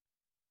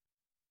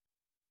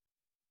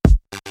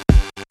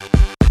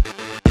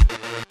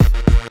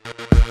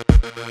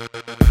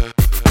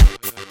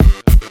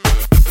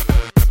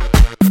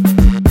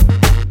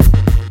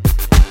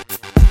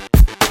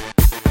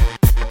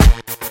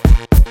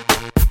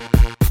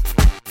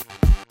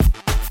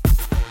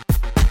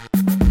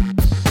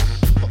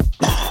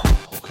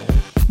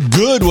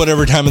Good,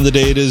 whatever time of the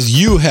day it is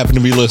you happen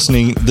to be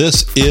listening.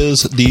 This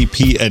is the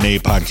P&A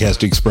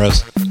Podcast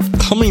Express,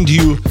 coming to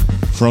you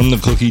from the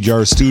Cookie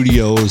Jar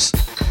Studios.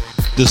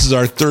 This is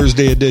our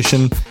Thursday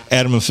edition.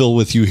 Adam and Phil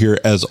with you here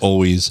as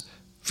always,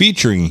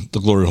 featuring the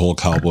Glory Hole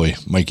Cowboy,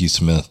 Mikey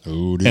Smith,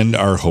 and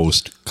our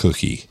host,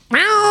 Cookie.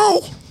 Meow.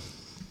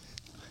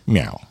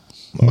 Meow.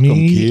 Welcome,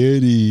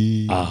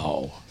 kitty.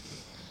 Ow.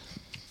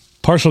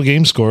 Partial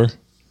game score.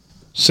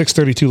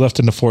 6:32 left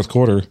in the fourth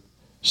quarter.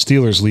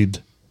 Steelers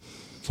lead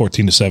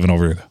 14-7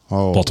 over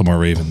Baltimore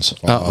Ravens.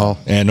 Uh-oh.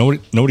 And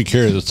nobody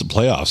cares. It's the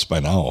playoffs by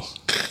now.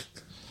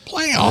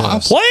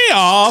 Playoffs.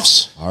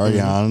 Playoffs. Already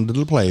on to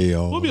the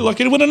playoffs. We'll be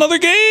lucky to win another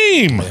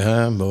game.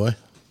 Yeah, boy.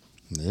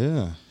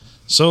 Yeah.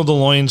 So the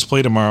Lions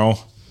play tomorrow.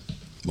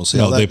 We'll see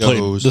how that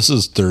goes. This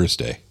is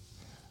Thursday.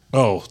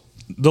 Oh,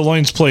 the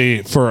Lions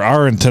play, for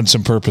our intents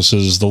and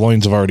purposes, the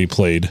Lions have already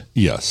played.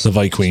 Yes. The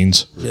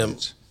Vikings. Yep.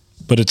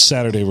 But it's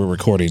Saturday we're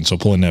recording, so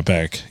pulling that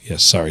back.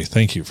 Yes, sorry.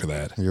 Thank you for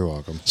that. You're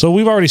welcome. So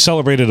we've already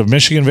celebrated a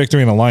Michigan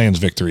victory and a Lions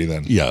victory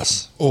then.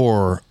 Yes.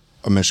 Or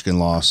a Michigan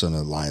loss and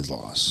a Lions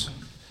loss.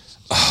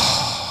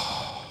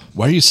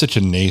 Why are you such a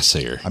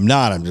naysayer? I'm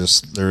not. I'm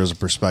just, there is a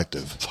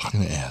perspective.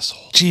 Fucking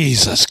asshole.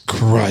 Jesus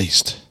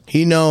Christ.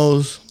 He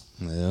knows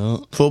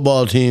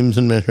football teams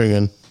in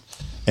Michigan.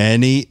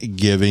 Any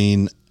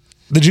giving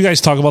Did you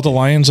guys talk about the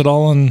Lions at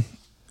all on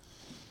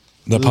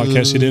the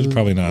podcast you did?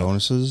 Probably not.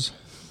 bonuses.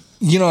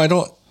 You know, I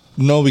don't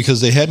know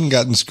because they hadn't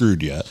gotten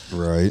screwed yet.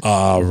 Right.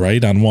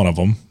 Right, on one of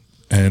them.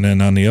 And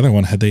then on the other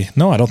one, had they?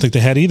 No, I don't think they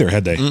had either,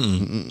 had they?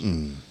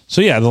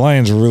 So, yeah, the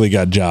Lions really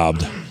got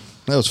jobbed.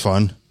 That was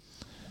fun.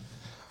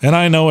 And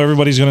I know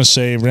everybody's going to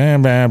say, blah,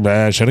 blah,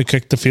 blah, should have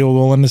kicked the field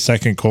goal in the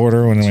second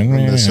quarter. When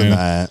This and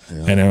that. Yeah.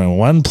 And then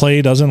one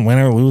play doesn't win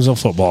or lose a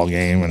football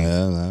game.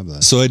 And Yeah,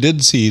 So I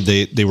did see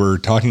they were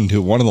talking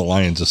to one of the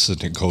Lions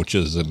assistant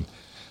coaches, and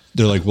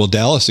they're like, well,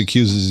 Dallas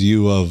accuses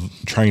you of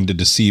trying to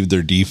deceive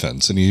their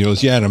defense. And he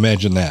goes, yeah, and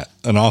imagine that.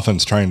 An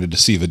offense trying to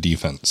deceive a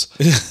defense.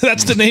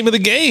 that's the name of the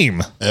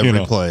game.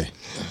 every play.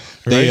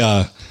 They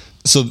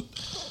So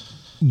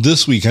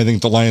this week, I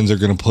think the Lions are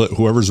going to put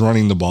whoever's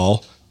running the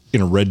ball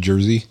in a red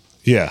jersey.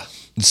 Yeah.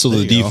 So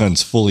the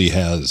defense fully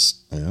has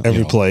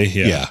Every play.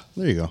 Yeah. Yeah.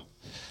 There you go.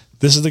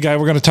 This is the guy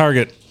we're going to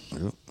target.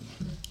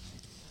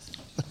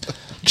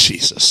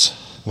 Jesus.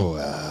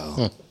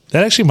 Wow.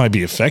 That actually might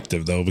be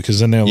effective, though, because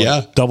then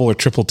they'll double or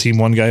triple team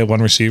one guy,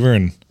 one receiver,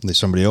 and There's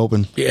somebody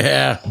open.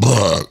 Yeah.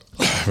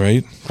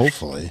 right?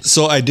 Hopefully.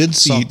 So I did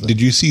see. Something.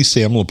 Did you see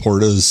Sam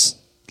Laporta's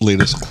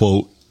latest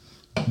quote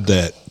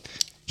that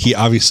he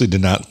obviously did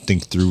not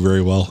think through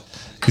very well?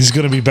 He's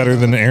going to be better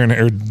than Aaron,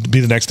 or be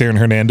the next Aaron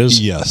Hernandez.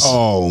 Yes.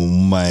 Oh,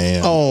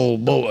 man. Oh,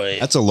 boy.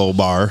 That's a low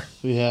bar.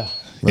 Yeah.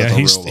 Yeah, That's a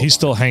he's real low he's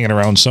still hanging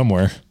around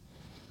somewhere.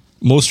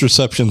 Most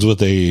receptions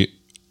with a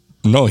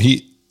no.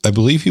 I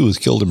believe he was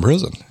killed in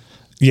prison.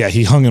 Yeah,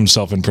 he hung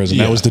himself in prison.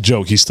 Yeah. That was the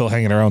joke. He's still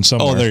hanging around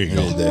somewhere. Oh, there you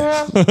go.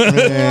 Yeah.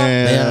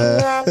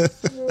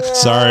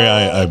 Sorry,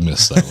 I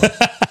missed that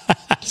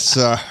one.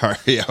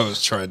 Sorry. I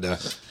was trying to.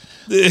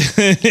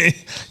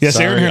 Yes,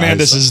 Sorry, Aaron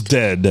Hernandez I is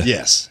dead.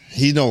 Yes.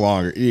 He's no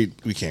longer.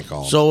 We can't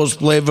call him. So is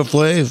Flavor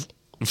Flav.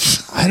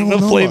 I don't know.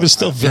 Flav is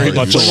still very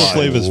much alive.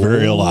 Flav is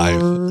very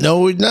alive.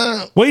 No, he's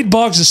not. Wade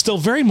Boggs is still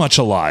very much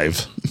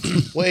alive.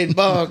 Wade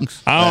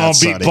Boggs. I don't That's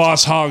beat sunny.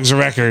 Boss Hogg's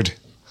record.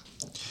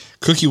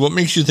 Cookie, what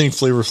makes you think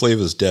Flavor Flav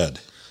is dead?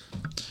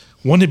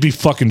 Wouldn't it be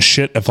fucking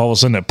shit if all of a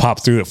sudden it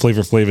popped through that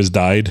Flavor Flav has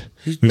died?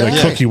 Be like,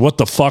 dead. Cookie, what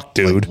the fuck,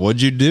 dude?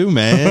 What'd you do,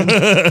 man?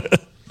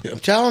 I'm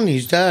telling you,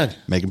 he's dead.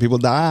 Making people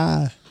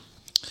die.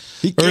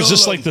 Or is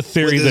this like the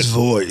theory With his that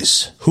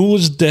voice? who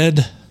was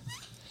dead?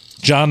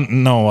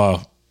 John?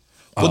 No.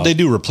 What'd they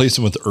do? Replace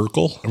him with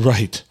Urkel?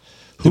 Right.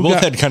 They Who both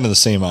got, had kind of the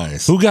same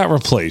eyes. who got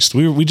replaced?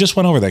 We just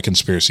went over that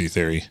conspiracy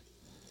theory.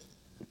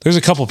 There's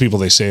a couple people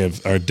they say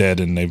are dead,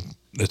 and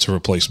it's a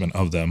replacement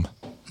of them.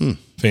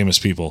 Famous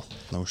people.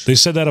 No shit. They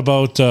said that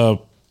about one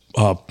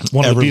of the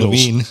Avril Beatles.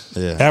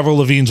 Lavigne. Yeah. Avril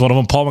Lavigne's one of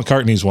them. Paul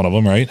McCartney's one of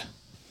them, right?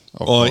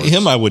 Oh,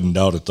 him, I wouldn't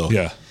doubt it though.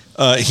 Yeah.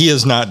 He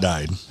has not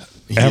died.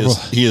 Avril-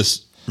 He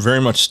is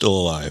very much still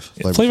alive.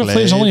 Flavor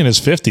Flav's only in his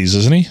 50s,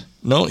 isn't he?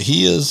 No,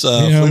 he is. Yeah,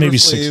 Flavor maybe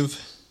Flav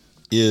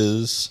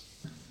is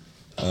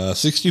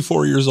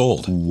 64 years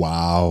old.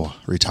 Wow.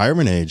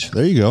 Retirement age.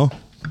 There you go.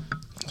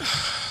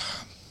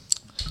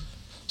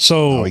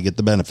 So How we get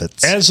the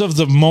benefits. as of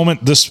the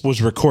moment this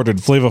was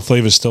recorded, Flavor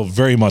Flav is still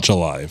very much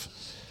alive.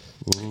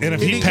 And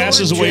if he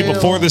passes away jail?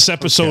 before this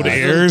episode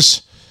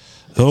airs,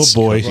 oh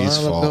boy. Cookie's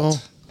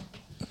fault.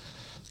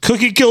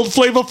 Cookie killed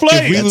Flavor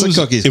Flav. That's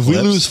a Cookie's if we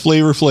flips. lose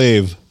Flavor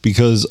Flav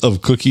because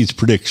of Cookie's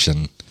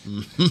prediction,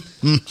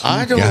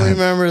 I don't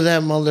remember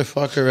that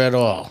motherfucker at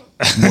all.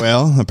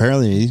 Well,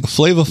 apparently.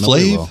 Flavor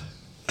nobody Flav, will.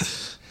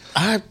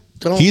 I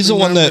don't He's the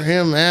one remember that-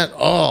 him at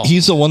all.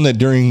 he's the one that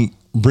during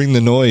Bring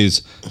the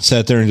Noise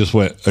sat there and just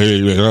went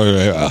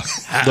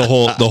the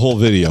whole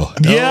video.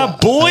 Yeah,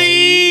 boy.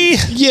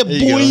 Yeah,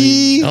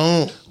 boy.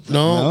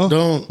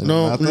 Don't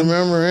Nothing?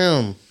 remember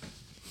him.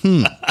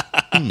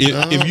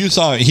 If you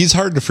saw him, he's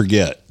hard to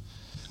forget.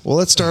 Well,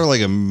 let's start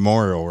like a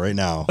memorial right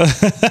now. We'll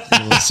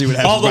see what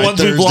happens. All the by ones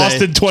Thursday. we've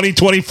lost in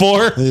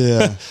 2024.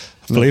 Yeah.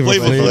 Flavor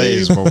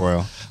Flav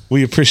memorial.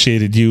 We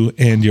appreciated you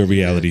and your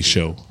reality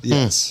show.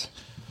 Yes.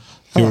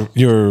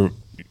 Your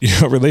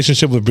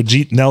relationship with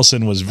Brigitte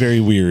Nelson was very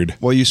weird.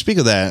 Well, you speak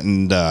of that,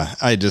 and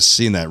I just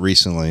seen that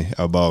recently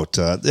about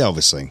the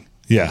Elvis thing.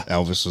 Yeah.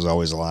 Elvis was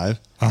always alive.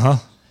 Uh-huh.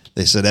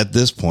 They said at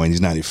this point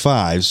he's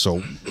 95,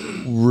 so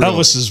really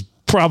Elvis is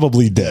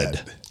probably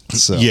dead.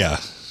 So, Yeah.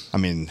 I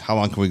mean, how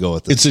long can we go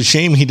with this? It's a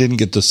shame he didn't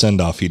get the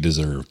send-off he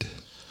deserved.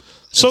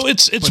 So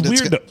it's But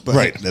weird.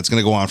 right. That's going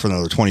to go on for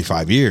another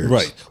 25 years.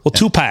 Right. Well,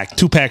 Tupac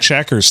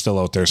Shacker's still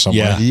out there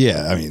somewhere.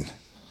 Yeah. Yeah. I mean,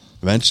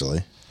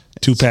 eventually.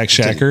 Tupac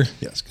Shacker.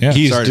 Yes. Yeah.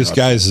 He's Sorry about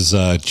disguised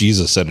as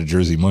Jesus at a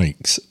Jersey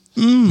Mike's.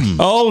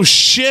 Oh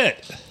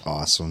shit.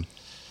 Awesome.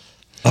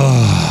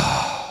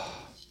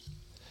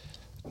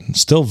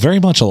 Still very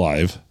much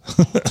alive.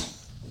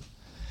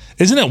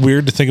 Isn't it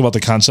weird to think about the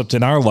concept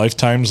in our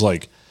lifetimes?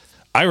 Like,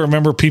 I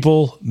remember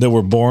people that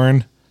were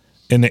born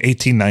in the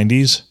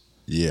 1890s.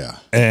 Yeah.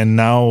 And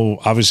now,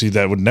 obviously,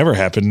 that would never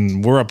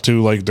happen. We're up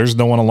to, like, there's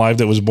no one alive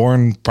that was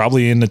born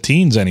probably in the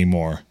teens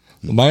anymore.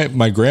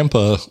 My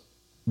grandpa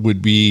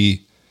would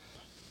be,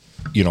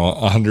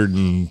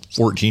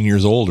 114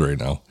 years old right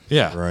now.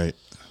 Yeah. Right.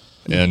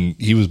 And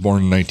he was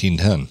born in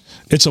 1910.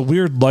 It's a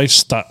weird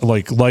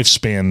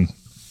lifespan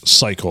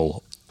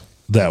cycle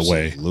that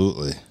way.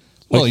 Absolutely.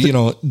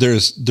 Well,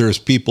 there's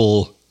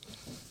people.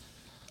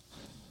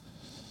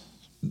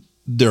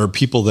 There are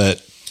people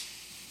that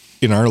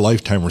in our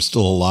lifetime were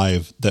still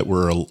alive that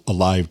were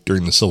alive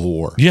during the Civil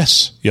War.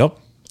 Yes. Yep.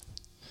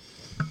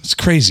 It's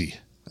crazy.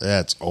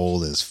 That's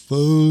old as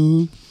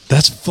food.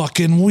 That's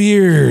fucking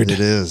weird. It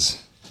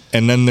is.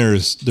 And then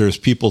there's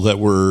people that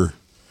were,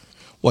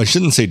 well, I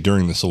shouldn't say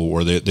during the Civil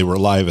War. They were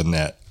alive in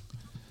that,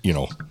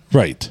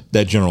 Right.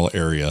 that general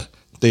area.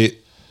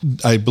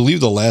 I believe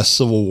the last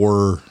Civil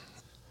War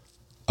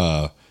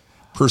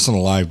person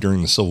alive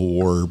during the Civil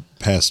War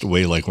passed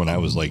away like when I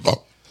was like,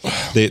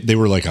 they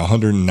were like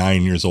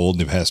 109 years old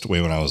and they passed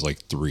away when I was like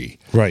 3.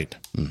 Right.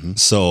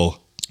 So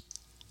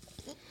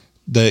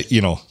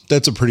that,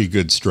 that's a pretty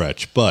good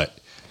stretch, but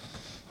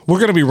We're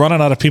going to be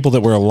running out of people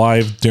that were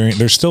alive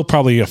there's still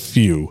probably a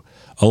few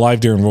alive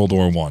during World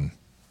War I.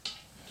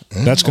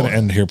 That's going to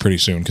end here pretty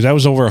soon because that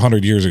was over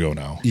 100 years ago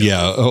now.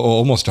 yeah,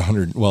 almost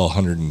 100,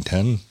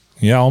 110.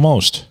 Yeah,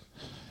 almost.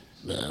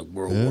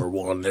 World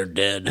War I, they're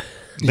dead.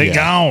 They Yeah.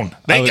 gone.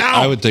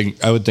 I would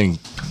think,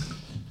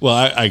 well,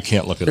 I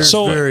can't look it up. There's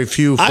So, very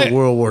few for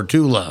World War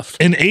II left.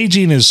 And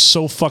aging is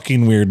so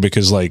fucking weird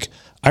because, like,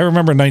 I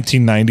remember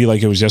 1990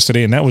 like it was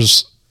yesterday, and that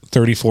was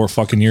 34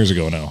 fucking years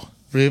ago now.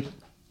 Yep.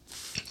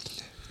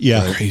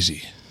 Yeah.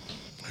 Crazy.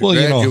 Well,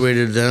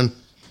 Graduated then.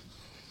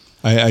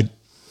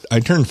 I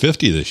turned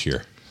 50 this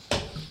year.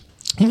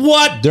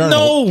 What? There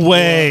No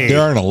way.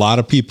 There aren't a lot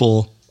of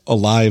people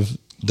alive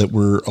that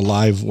were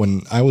alive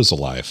when I was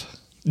alive.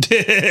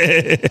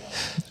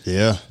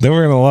 Yeah. There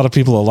weren't a lot of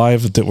people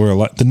alive that were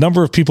alive. The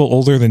number of people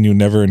older than you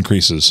never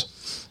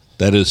increases.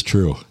 That is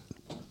true.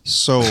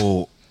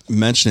 So,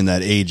 mentioning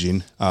that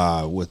aging,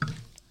 with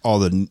all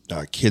the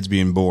kids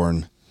being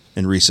born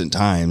in recent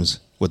times,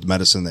 with the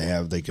medicine they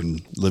have, they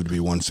can live to be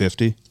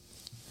 150.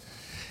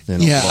 They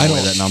don't Yeah, blow I away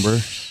don't- that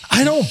number.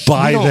 I don't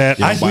buy that.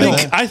 You don't buy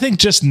that? I think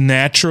just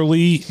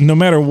naturally, no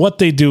matter what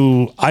they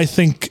do, I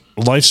think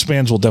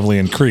lifespans will definitely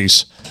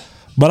increase.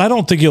 But I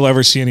don't think you'll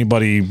ever see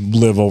anybody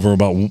live over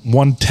about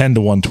 110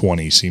 to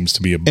 120 seems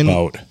to be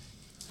about.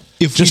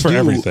 If Just we for do,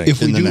 everything. If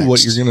we In the do,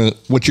 what next-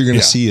 you're gonna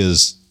Yeah. see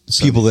is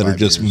people that are 75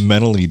 just years.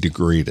 mentally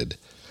degraded.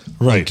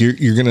 Right.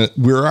 Like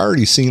we're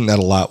already seeing that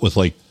a lot with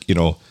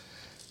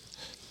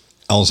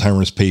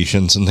Alzheimer's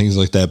patients and things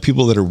like that.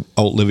 People that are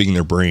outliving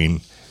their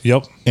brain.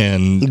 Yep.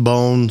 And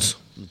Bones.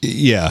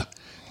 yeah.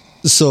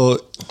 So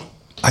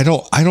I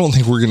don't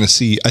think we're going to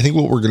see, I think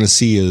what we're going to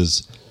see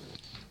is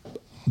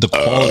the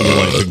quality of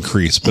life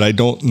increase, but I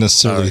don't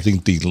necessarily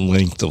think the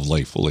length of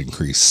life will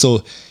increase.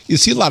 So you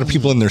see a lot of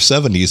people in their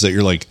 70s that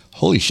you're like,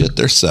 holy shit,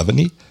 they're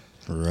 70,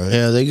 Right.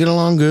 Yeah, they get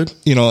along good.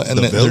 and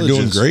The they're doing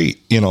villages.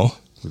 great, The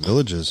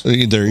villages.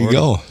 There you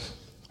go.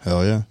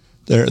 Hell yeah.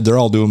 They're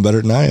all doing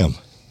better than I am.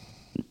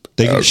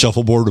 They can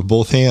shuffleboard with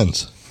both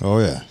hands. Oh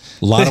yeah.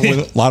 A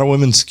lot of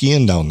women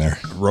skiing down there.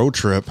 Road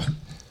trip.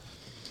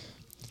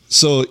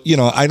 So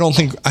I don't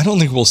think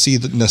we'll see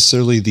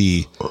necessarily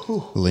the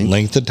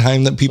length of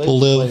time that people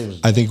live.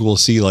 I think we'll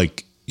see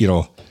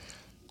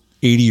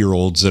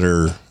 80-year-olds that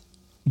are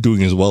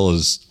doing as well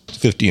as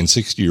 50 and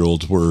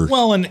 60-year-olds were.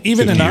 Well, and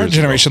even 50 in our years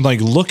ago. generation,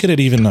 like look at it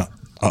even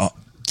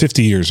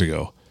 50 years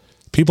ago.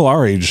 People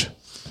our age,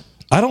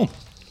 I don't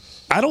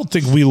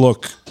think we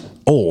look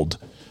old.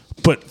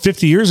 But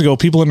 50 years ago,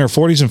 people in their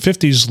 40s and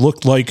 50s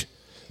looked like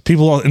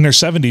people in their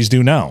 70s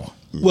do now.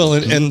 Well,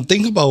 and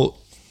think about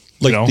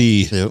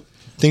Yep.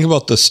 think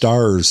about the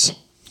stars,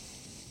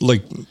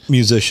 like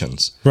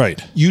musicians. Right.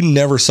 You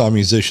never saw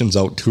musicians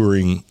out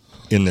touring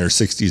in their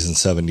 60s and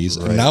 70s.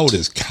 Right. And now it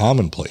is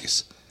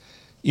commonplace.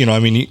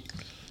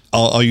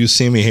 I'll use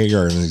Sammy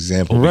Hagar as an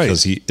example Right.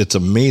 because it's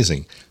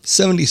amazing.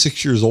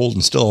 76 years old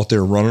and still out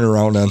there running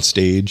around on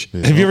stage.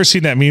 Have you ever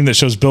seen that meme that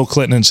shows Bill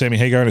Clinton and Sammy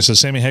Hagar? And it says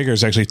Sammy Hagar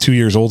is actually 2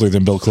 years older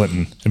than Bill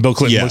Clinton. And Bill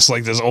Clinton Yeah. looks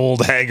like this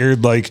old,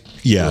 haggard, like,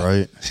 Yeah.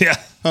 Right. yeah.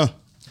 Huh.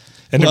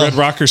 And Well- the Red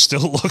Rocker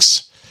still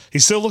looks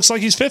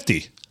like he's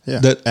 50. Yeah.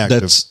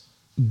 That's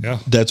Yeah.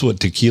 that's what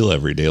tequila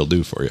every day will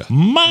do for you.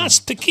 Mas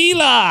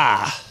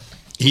tequila.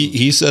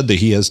 He said that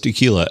he has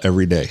tequila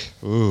every day.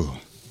 Ooh.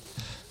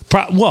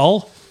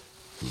 Well,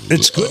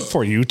 it's good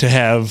for you to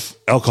have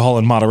alcohol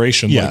in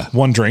moderation. Yeah. Like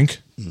one drink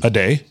a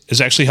day is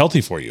actually healthy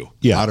for you.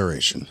 Yeah.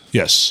 Moderation.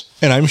 Yes.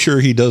 And I'm sure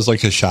he does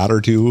like a shot or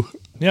two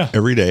Yeah.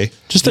 every day.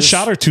 Just a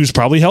shot or two is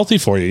probably healthy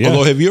for you. Yeah.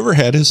 Although, have you ever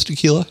had his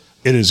tequila?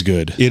 It is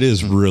good. It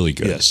is really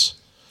good. Yes.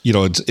 You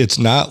know, it's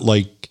not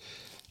like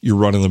your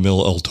run of the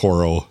mill El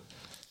Toro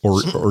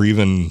or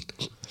even,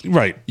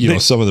 Right. you know,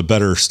 some of the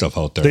better stuff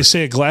out there. They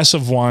say a glass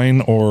of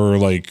wine or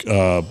like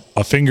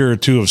a finger or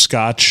two of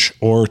scotch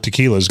or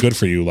tequila is good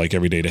for you, like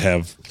every day to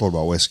have. What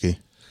about whiskey?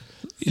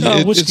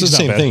 It's whiskey's the not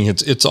same bad. thing.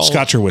 It's all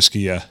Scotch or whiskey,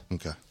 yeah.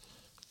 Okay.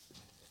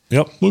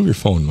 Yep. Move your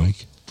phone,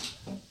 Mike.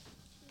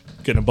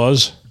 Getting a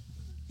buzz.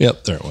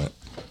 Yep, there it went.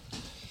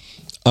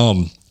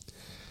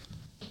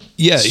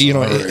 Yeah, you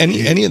know,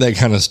 any of that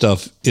kind of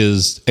stuff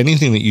is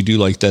anything that you do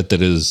like that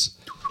is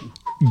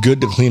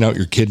good to clean out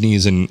your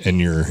kidneys and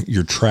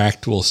your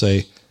tract, we'll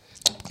say,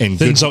 and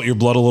Thins out your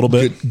blood a little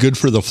bit. good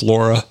for the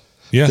flora.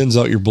 Yeah. Thins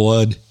out your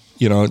blood.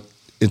 You know,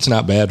 it's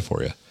not bad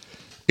for you.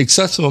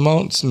 Excessive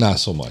amounts, not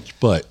so much.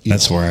 But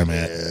That's where I'm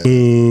at.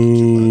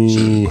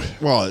 Ooh.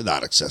 Well,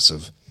 not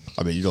excessive.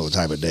 I mean, you know the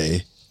time of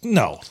day.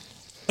 No.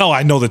 Oh,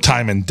 I know the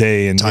time and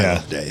day and Time yeah.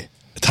 of day.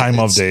 Time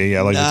of day.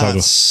 Yeah, like we're Not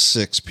talking.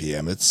 6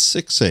 p.m. It's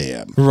 6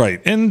 a.m.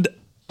 Right. And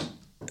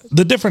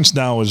the difference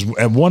now is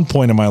at one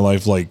point in my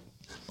life, like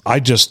I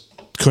just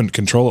couldn't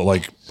control it.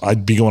 Like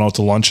I'd be going out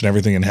to lunch and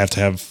everything and have to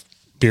have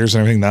beers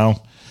and everything.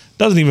 Now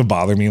doesn't even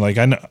bother me. Like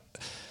I know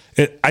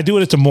I do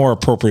it at the more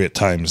appropriate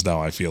times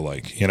now, I feel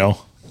like, you know?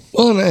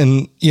 well,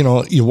 and you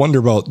know, you wonder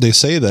about. They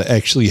say that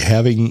actually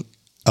having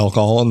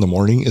alcohol in the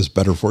morning is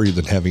better for you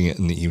than having it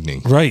in the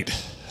evening. Right.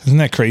 Isn't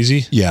that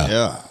crazy? Yeah.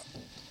 Yeah.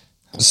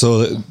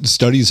 So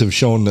studies have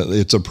shown that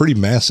it's a pretty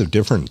massive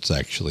difference,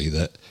 actually,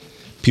 that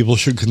people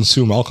should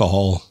consume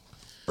alcohol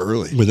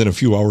Early. within a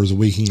few hours of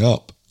waking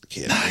up.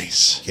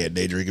 Nice. Can't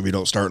day drink if you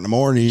don't start in the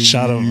morning.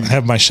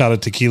 Have my shot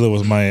of tequila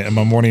with my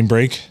morning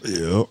break.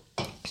 Yep.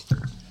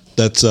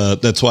 That's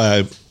why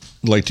I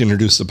like to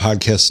introduce the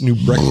podcast's new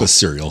breakfast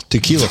cereal,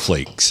 Tequila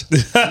Flakes.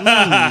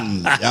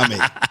 Yummy.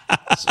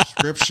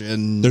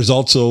 Subscription. There's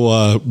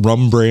also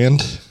rum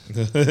brand.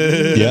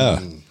 Yeah.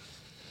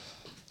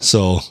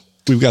 So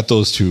we've got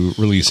those two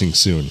releasing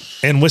soon.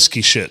 And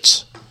whiskey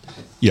shits.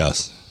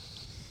 Yes.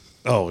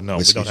 Oh no,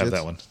 Whiskey we don't have shits?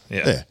 that one.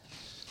 Yeah.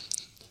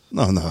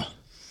 Yeah. No.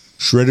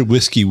 Shredded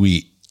whiskey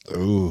wheat.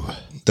 Ooh.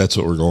 That's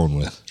what we're going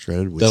with.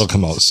 Shredded whiskey. That'll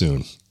come out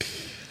soon.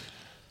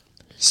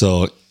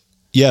 So,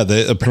 yeah,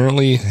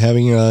 apparently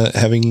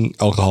having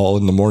alcohol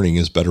in the morning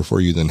is better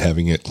for you than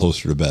having it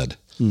closer to bed.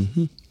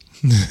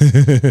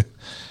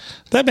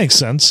 That makes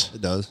sense.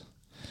 It does.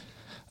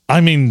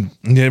 I mean,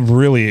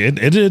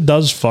 it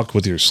does fuck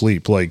with your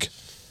sleep. Like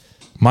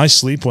my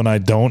sleep when I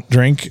don't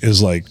drink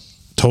is like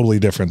totally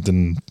different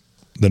than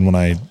when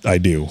I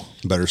do.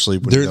 Better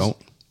sleep when you There's- don't.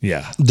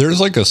 Yeah.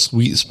 There's like a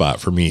sweet spot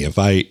for me. If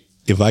I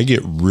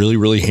get really,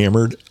 really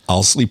hammered,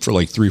 I'll sleep for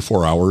like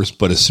 3-4 hours.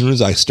 But as soon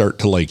as I start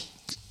to like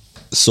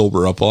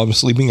sober up while I'm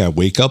sleeping, I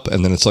wake up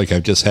and then it's like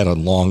I've just had a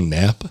long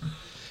nap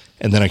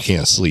and then I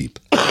can't sleep.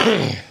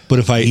 But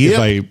if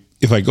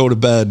I go to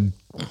bed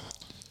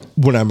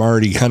when I'm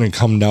already kind of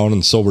come down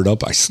and sobered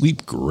up, I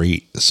sleep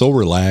great, so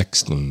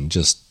relaxed and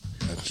just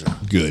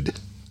good.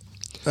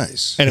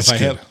 Nice. And That's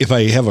if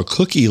I have a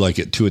cookie like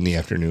at 2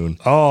 PM,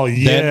 Oh that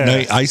yeah.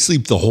 night I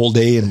sleep the whole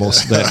day and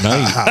most of that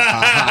night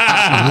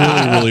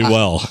really, really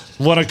well.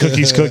 What are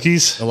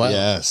cookies? What?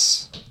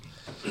 Yes.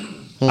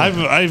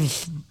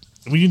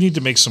 We need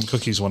to make some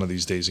cookies one of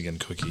these days again,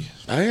 Cookie.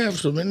 I have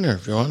some in there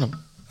if you want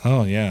them.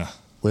 Oh yeah.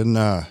 When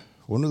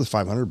will the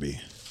 500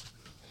 be?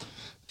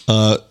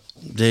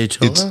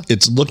 Daytona?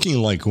 It's looking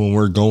like when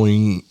we're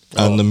going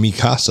on the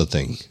Mikasa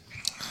thing.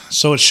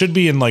 So it should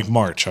be in like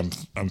March.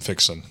 I'm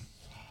fixing.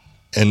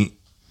 And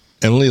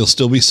Emily will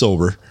still be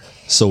sober,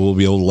 so we'll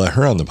be able to let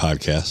her on the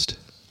podcast.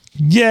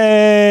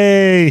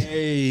 Yay!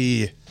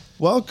 Hey,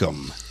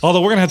 welcome.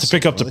 Although we're gonna have to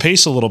pick up the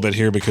pace a little bit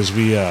here because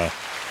we Well,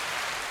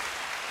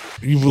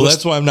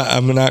 that's why I'm not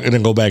going to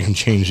go back and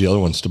change the other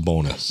ones to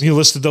bonus. you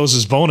listed those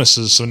as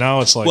bonuses, so now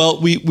it's like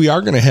Well, we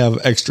are going to have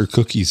extra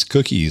cookies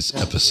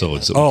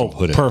episodes that we can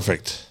put in.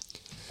 perfect.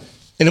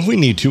 And if we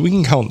need to, we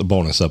can count the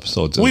bonus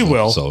episodes. as We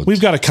will. episodes.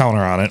 We've got a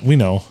counter on it. We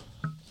know.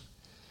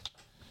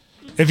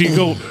 If you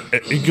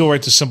go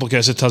right to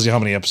Simplecast, it tells you how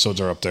many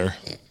episodes are up there.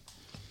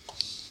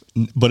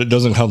 But it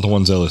doesn't count the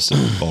ones I listed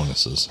as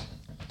bonuses.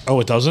 Oh,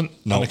 it doesn't?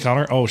 No. On the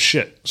counter? Oh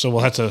shit. So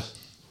we'll have to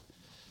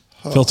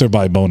filter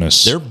by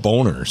bonus. They're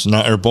boners,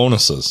 not or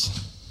bonuses.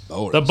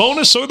 The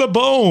bonus or the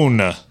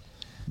bone.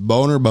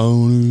 Boner.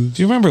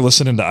 Do you remember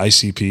listening to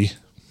ICP?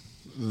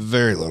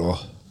 Very little.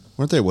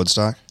 Weren't they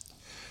Woodstock?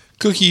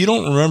 Cookie, you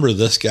don't remember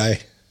this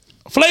guy?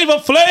 Flavor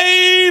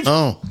Flav!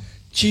 Oh,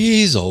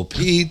 Jeez, oh,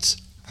 Pete.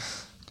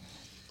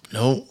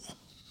 no.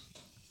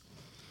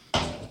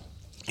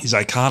 He's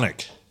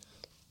iconic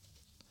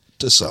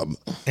To some.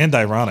 and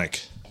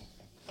ironic.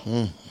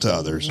 To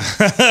others.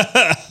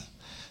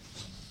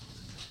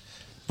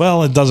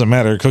 Well, it doesn't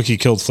matter. Cookie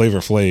killed Flavor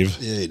Flav.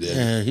 Yeah, he did.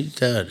 Yeah, he's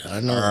dead. I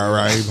know. All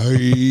right.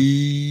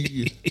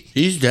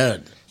 He's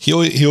dead. He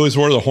always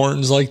wore the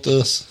horns like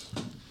this.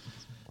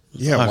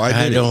 Yeah, Fuck, why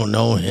I did don't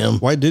know him.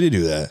 Why did he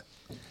do that?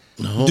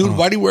 No. Dude,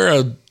 why'd he wear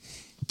a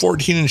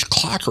 14-inch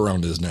clock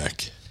around his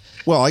neck?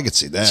 Well, I could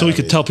see that. So he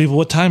could tell people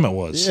what time it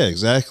was. Yeah,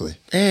 exactly.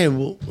 Hey,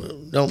 well,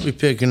 don't be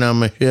picking on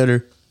my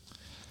hitter.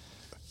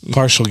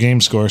 Partial game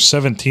score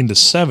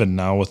 17-7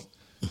 now with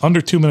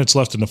under 2 minutes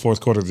left in the fourth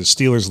quarter. The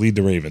Steelers lead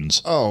the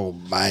Ravens. Oh,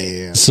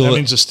 man. So That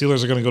means the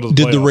Steelers are going to go to the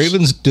did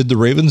playoffs. the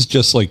Ravens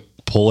just like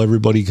pull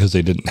everybody because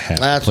they didn't have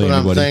That's to play what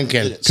I'm anybody?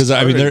 thinking. Because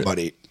I mean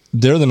Everybody.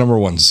 they're the number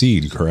one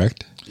seed,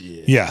 correct?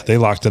 Yeah, they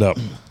locked it up.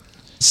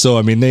 So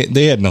I mean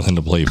they had nothing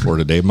to play for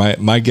today.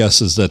 My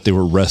guess is that they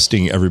were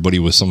resting everybody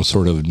with some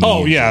sort of knee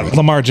Oh, yeah. injury.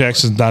 Lamar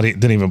Jackson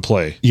didn't even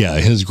play. Yeah,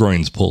 his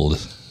groin's pulled,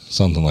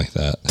 something like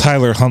that.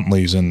 Tyler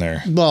Huntley's in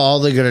there. Well, all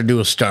they got to do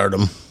is start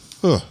him.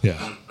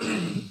 Yeah.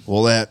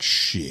 Well, that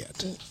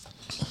shit.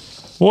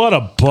 What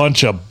a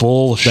bunch of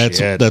bullshit.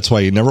 That's why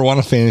you never want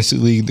a fantasy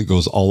league that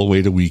goes all the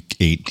way to week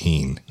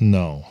 18.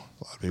 No.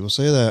 A lot of people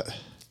say that.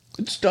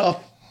 Good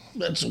stuff.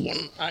 That's the one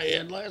I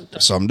had last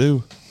time. Some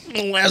do.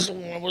 The last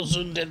one was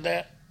who did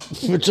that.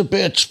 It's a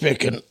bitch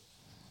picking.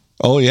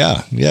 Oh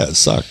yeah, it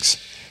sucks.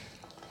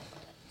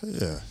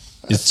 Yeah.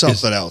 It's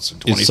something else in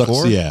It 24.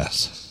 sucks the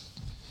ass.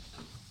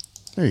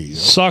 There you go.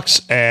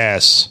 Sucks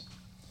ass.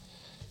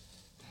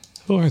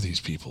 Who are these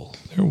people?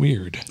 They're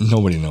weird.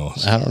 Nobody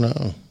knows. I don't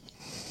know.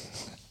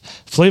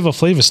 Flava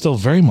Flav is still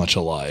very much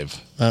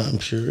alive. I'm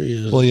sure he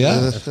is. Well,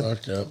 yeah. I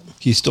fucked up.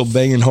 He's still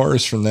banging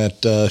horse from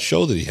that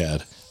show that he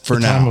had. For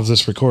the time now. of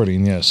this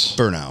recording, yes.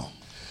 For now.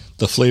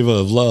 The Flavor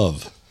of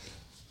Love.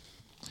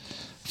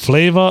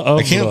 Flavor of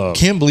I Love.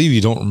 can't believe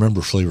you don't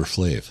remember Flavor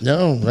Flav.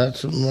 No,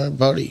 that's my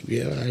buddy.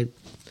 Yeah,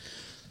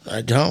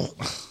 I don't.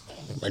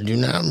 I do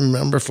not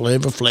remember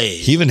Flavor Flav.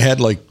 He even had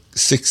like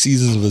 6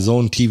 seasons of his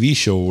own TV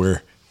show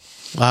where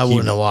I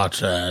wouldn't have watched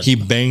that. he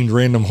banged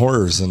random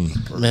horrors and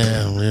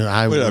Man,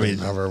 I would mean-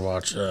 never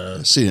watch that.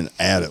 I've seen an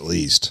ad at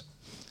least.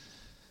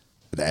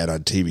 An ad on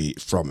TV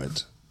from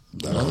it.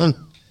 Nothing.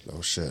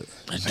 Oh, shit.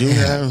 I do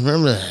not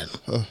remember that.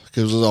 Because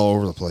it was all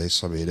over the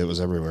place. I mean, it was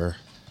everywhere.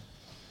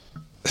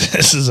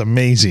 This is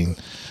amazing.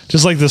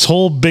 Just like this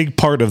whole big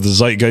part of the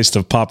zeitgeist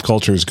of pop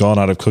culture has gone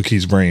out of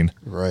Cookie's brain.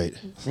 Right.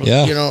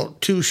 yeah, You know,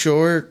 Too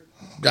Short,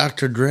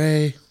 Dr.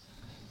 Dre,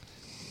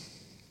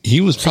 he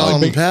was Salt probably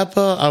and big.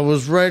 Pepper. I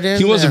was right in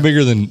He wasn't there.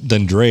 bigger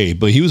than Dre,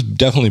 but he was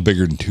definitely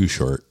bigger than Too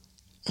Short.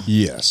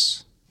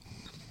 Yes.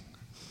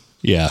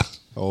 Yeah,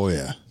 Oh,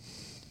 yeah.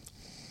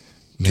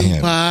 man.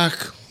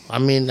 Tupac. I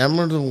mean, them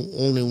are the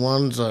only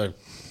ones I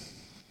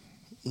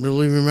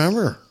really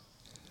remember.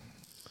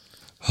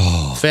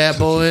 Oh, Fat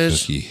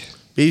Boys, Cookie.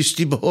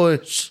 Beastie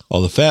Boys.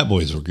 Oh, the Fat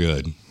Boys were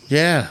good.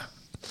 Yeah.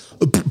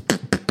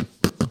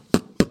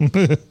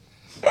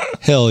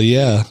 Hell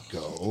yeah,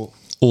 Go.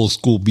 old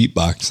school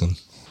beatboxing.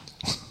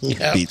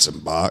 Yeah. Beat some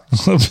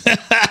box.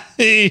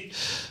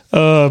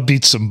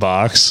 Beat some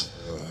box.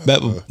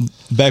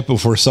 Back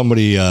before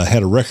somebody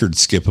had a record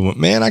skip and went,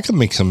 man, I could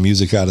make some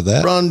music out of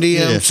that. Run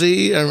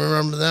DMC. I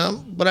remember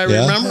them. But I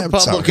Yeah. remember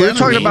That sounds Public good. We were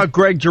talking Enemy. about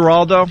Greg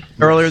Giraldo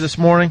earlier this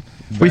morning.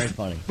 Very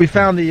funny. We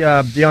found the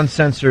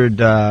uncensored,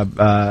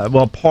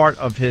 part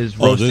of his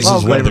Oh, roast. this is one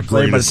of the Flavor Flav, but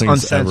greatest it's things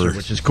uncensored, ever.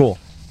 which is cool.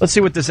 Let's see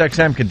what this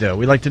XM can do.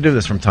 We like to do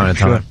this from time to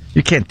time.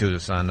 You can't do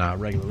this on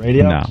regular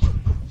radio. No.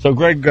 So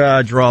Greg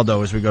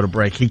Giraldo, as we go to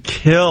break, he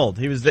killed.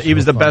 He was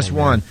the best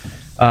one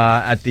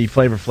at the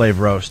Flavor Flav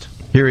roast.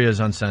 Here he is,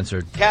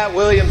 uncensored. Cat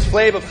Williams,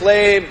 Flava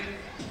Flav,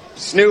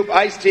 Snoop,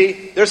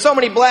 Ice-T. There's so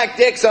many black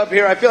dicks up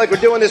here, I feel like we're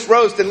doing this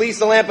roast in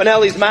Lisa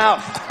Lampanelli's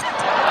mouth.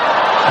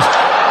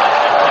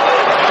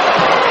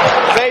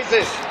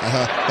 Faces.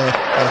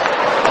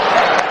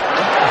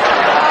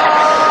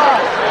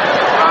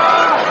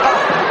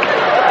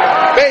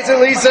 Face it,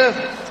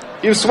 Lisa.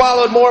 You've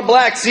swallowed more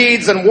black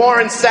seeds than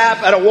Warren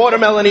Sapp at a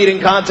watermelon eating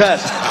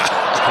contest.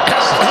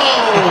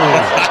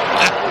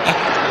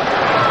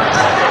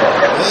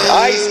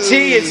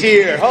 Ice-T is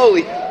here.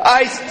 Holy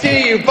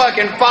Ice-T, you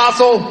fucking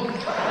fossil.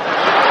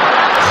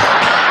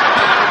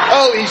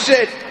 Holy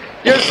shit.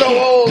 You're so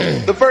old.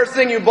 The first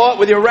thing you bought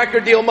with your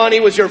record deal money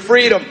was your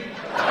freedom.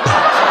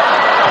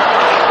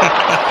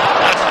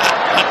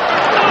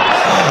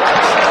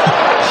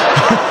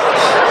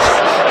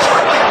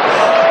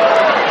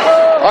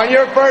 On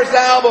your first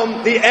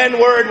album, the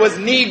N-word was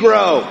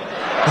Negro.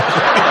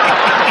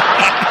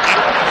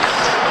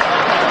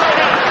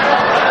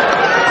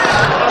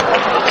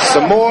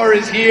 Some more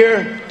is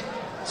here.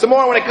 Some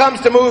more when it comes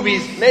to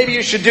movies, maybe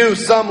you should do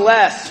some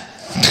less.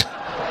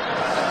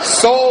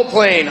 Soul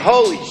Plane,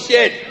 holy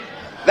shit.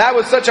 That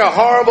was such a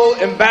horrible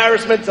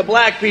embarrassment to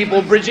black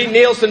people. Brigitte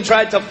Nielsen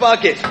tried to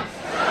fuck it.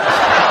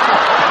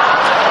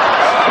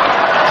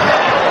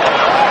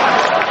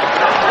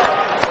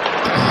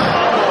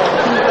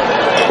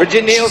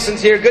 Brigitte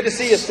Nielsen's here. Good to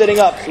see you sitting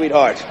up,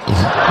 sweetheart.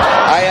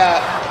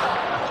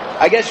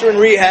 I guess you're in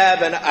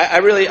rehab, and I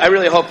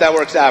really hope that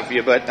works out for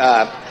you.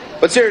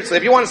 But seriously,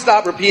 if you want to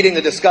stop repeating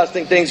the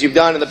disgusting things you've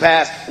done in the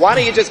past, why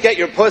don't you just get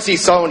your pussy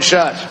sewn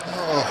shut?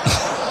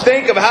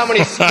 Think of how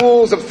many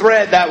spools of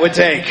thread that would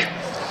take.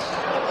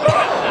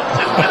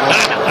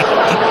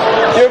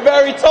 You're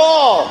very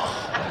tall.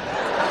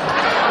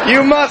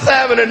 You must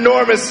have an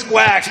enormous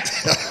squack.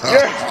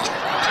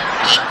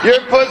 Your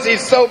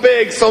pussy's so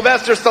big,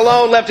 Sylvester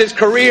Stallone left his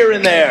career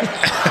in there.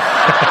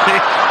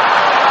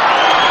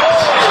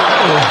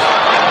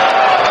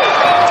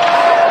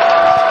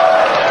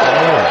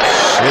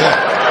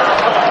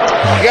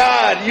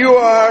 God, you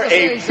are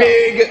a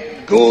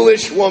big,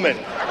 ghoulish woman.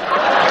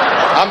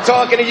 I'm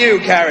talking to you,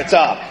 Carrot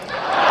Top.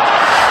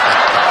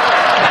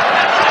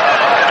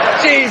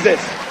 Jesus.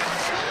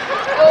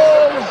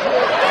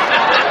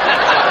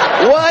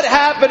 What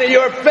happened to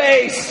your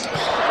face?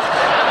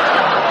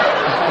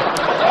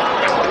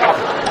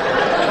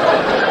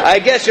 I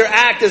guess your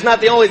act is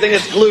not the only thing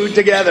that's glued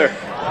together.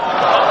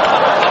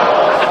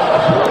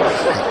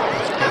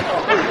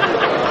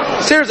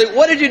 Seriously,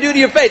 what did you do to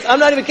your face? I'm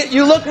not even kidding.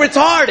 You look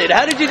retarded.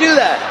 How did you do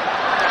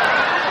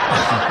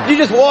that? Did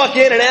you just walk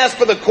in and ask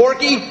for the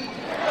corky?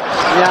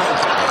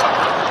 Yeah.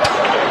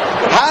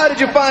 How did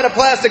you find a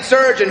plastic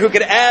surgeon who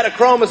could add a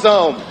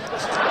chromosome?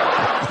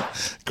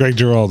 Greg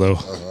Giraldo.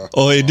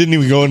 Oh, it didn't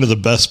even go into the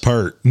best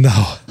part.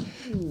 No.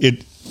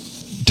 It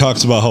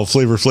talks about how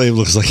Flavor Flav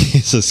looks like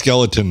he's a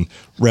skeleton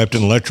wrapped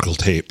in electrical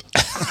tape.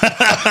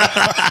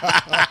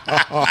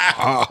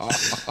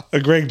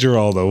 Greg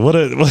Giraldo.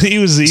 He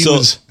was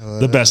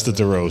the best at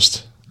the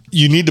roast.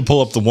 You need to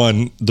pull up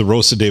the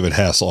roast of David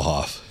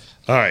Hasselhoff.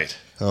 All right.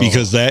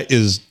 Because that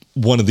is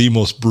one of the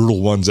most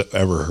brutal ones I've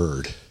ever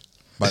heard.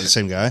 By the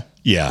same guy?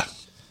 Yeah.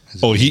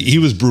 Oh, he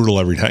was brutal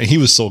every time. He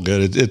was so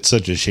good. It's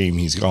such a shame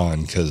he's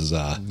gone because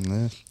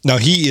now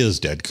he is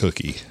dead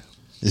cookie.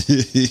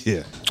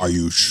 Yeah. Are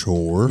you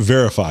sure?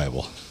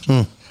 Verifiable.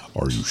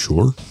 Are you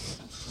sure?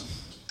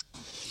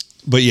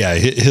 But yeah,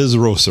 his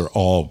roasts are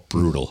all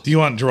brutal. Do you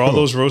want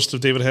Giraldo's roast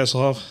of David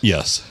Hasselhoff?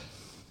 Yes.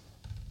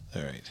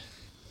 All right.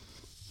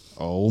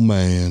 Oh,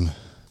 man.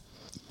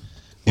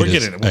 We're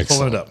getting it. We're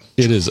pulling it up.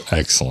 It is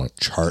excellent.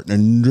 Charting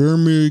in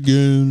Germany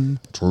again.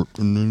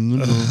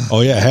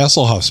 Oh, yeah.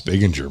 Hasselhoff's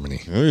big in Germany.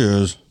 There he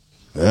is.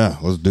 Yeah,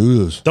 let's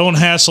do this. Don't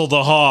hassle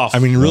the Hoff. I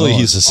mean, really,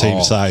 he's the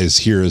same size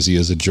here as he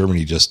is in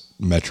Germany, just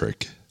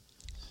metric.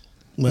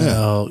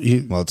 Well,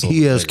 Well, it's a he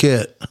little has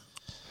bigger. Kit.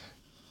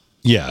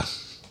 Yeah.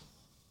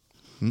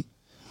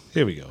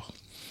 Here we go.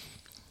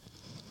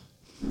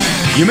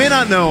 You may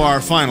not know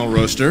our final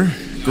roaster,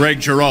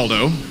 Greg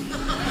Giraldo.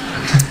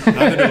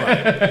 Neither do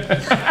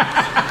I.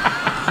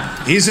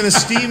 He's an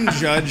esteemed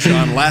judge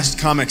on Last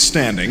Comic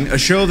Standing, a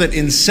show that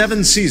in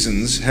 7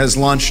 seasons has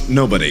launched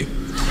nobody.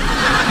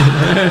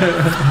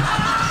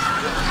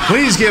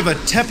 Please give a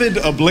tepid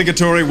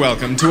obligatory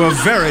welcome to a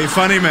very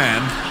funny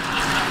man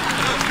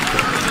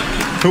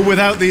who,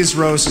 without these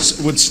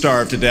roasts, would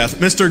starve to death,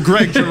 Mr.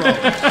 Greg Giraldo.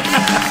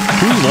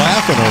 Who's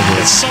laughing over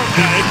it?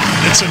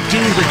 It's a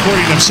dude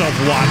recording himself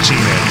watching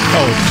it.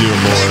 Oh, dear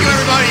Thank you, Lord.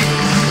 everybody.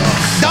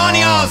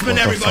 Donny Osmond, what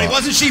the everybody. fuck?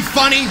 Wasn't she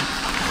funny?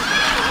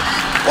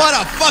 What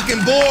a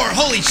fucking bore.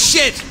 Holy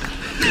shit.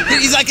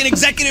 He's like an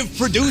executive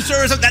producer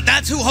or something.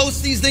 That's who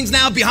hosts these things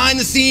now, behind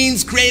the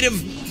scenes,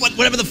 creative,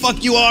 whatever the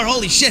fuck you are.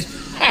 Holy shit.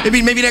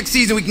 Maybe next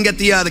season we can get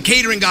the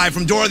catering guy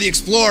from Dora the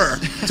Explorer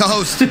to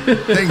host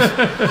things.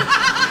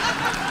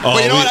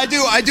 But you know what? I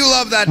do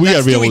love that we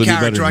gotta be able Stewie to do better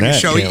character than on your that,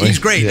 show. can't we? He's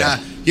great. Yeah.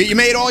 You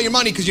made all your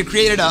money because you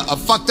created a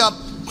fucked up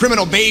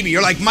criminal baby.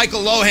 You're like Michael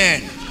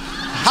Lohan.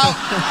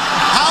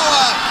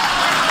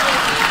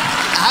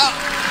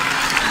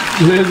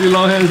 Lindsay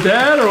Lohan's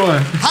dad or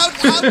what? How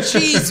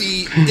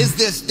cheesy is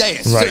this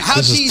dais? Right, How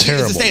this is cheesy is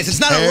terrible. this dais?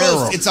 It's not a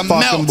roast, it's a Fucking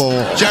melt.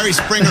 bull. Jerry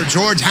Springer,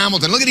 George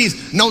Hamilton. Look at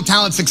these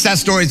no-talent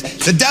success stories.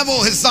 The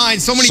devil has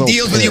signed so many So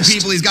deals with you pissed.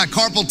 people, he's got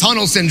carpal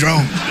tunnel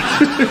syndrome. This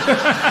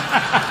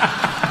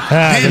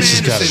Pam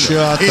has got to Anderson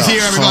Shut is the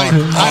here, everybody.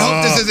 fuck I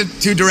hope this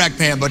isn't too direct,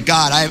 Pam, but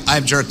God,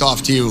 I've jerked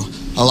off to you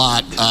a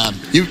lot.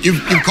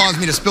 You've caused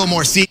me to spill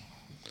more seed.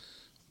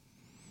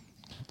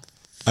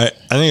 I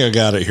think I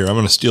got it here. I'm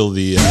going to steal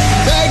the...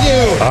 Thank you.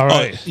 All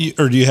right.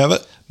 or do you have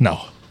it?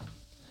 No.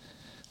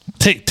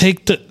 Take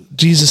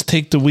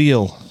the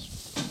wheel.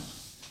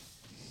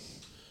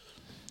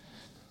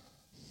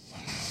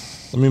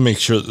 Let me make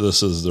sure that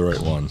this is the right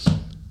one.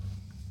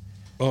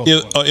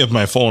 If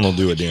my phone will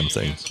do a damn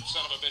thing.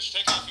 Son of a bitch,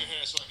 take off your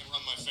hair so I can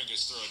run my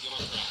fingers through it. You look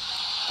great.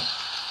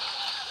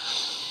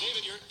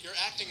 David, your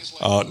acting is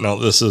like... Oh, no,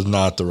 this is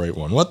not the right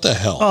one. What the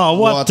hell? Oh,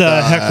 what What the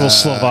the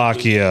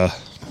Czechoslovakia?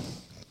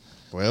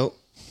 Well,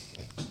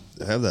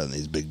 they have that in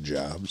these big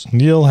jobs.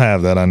 You'll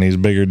have that on these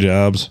bigger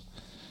jobs.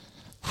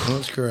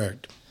 That's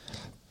correct.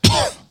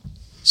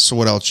 So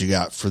what else you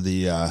got for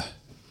the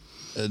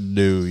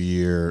New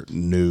year,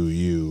 new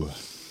you.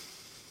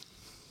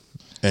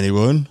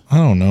 Anyone? I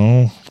don't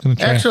know. Gonna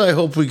try. Actually, I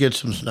hope we get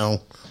some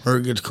snow or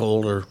it gets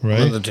colder. Right.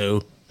 One of the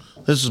two.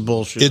 This is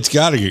bullshit. It's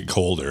got to get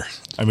colder.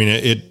 I mean,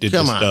 it Come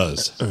just on.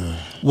 does.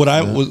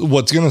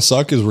 What's going to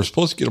suck is we're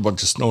supposed to get a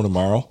bunch of snow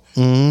tomorrow,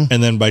 and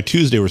then by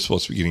Tuesday we're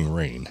supposed to be getting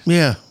rain,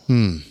 yeah.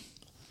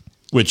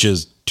 which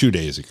is 2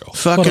 days ago.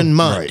 Fucking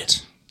mud.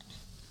 Right.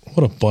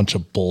 What a bunch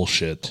of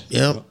bullshit.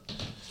 Yep.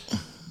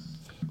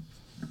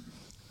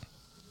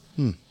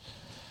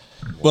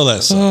 Well,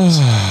 that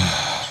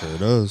sucks. Sure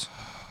does.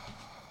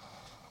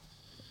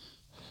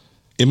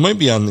 It might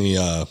be on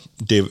the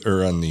Dave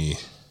or on the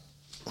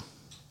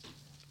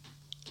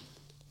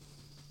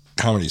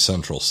Comedy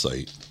Central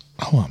site.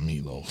 I want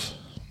meatloaf.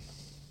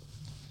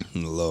 I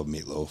love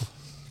meatloaf.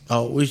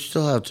 Oh, we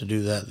still have to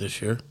do that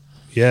this year.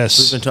 Yes.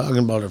 We've been talking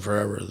about it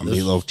forever. A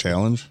meatloaf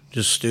challenge?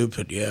 Just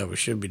stupid. Yeah, we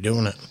should be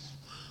doing it.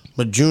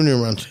 But Junior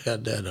wants to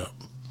add that up.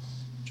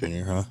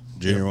 Junior, huh?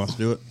 Junior wants to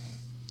do it?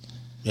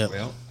 Yep.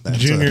 Well,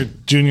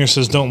 Junior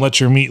says, don't let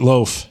your meat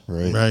loaf.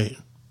 right. Right.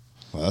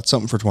 Well, that's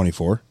something for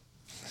 24.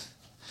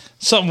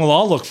 Something we'll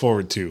all look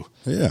forward to.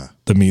 Yeah.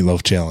 The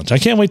meatloaf challenge. I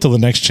can't wait till the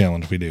next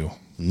challenge we do.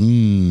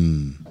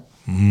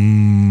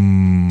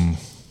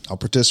 I'll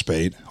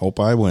participate. Hope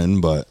I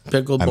win, but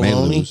Pickled I may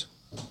bologna? lose.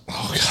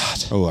 Oh,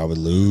 God. Oh, I would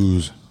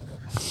lose.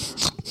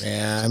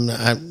 Yeah,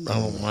 I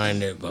don't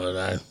mind it,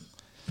 but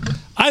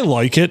I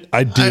like it.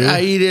 I do.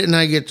 I eat it and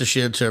I get the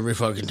shits every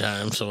fucking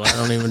time, so I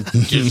don't even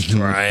just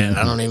try it.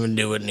 I don't even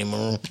do it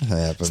anymore. That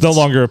happens. It's no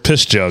longer a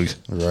piss jug.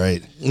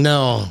 Right.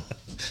 No.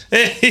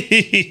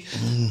 Hey,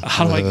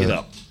 how do I get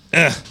up?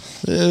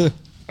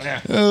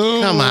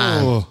 Come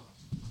on.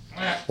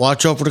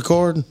 Watch over the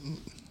cord.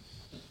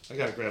 I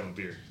got to grab a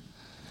beer.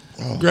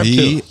 Grab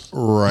Be two.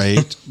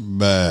 right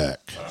back.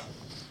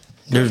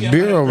 There's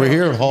beer over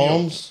here,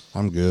 Holmes.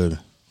 I'm good.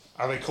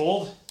 Are they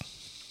cold?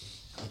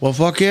 Well,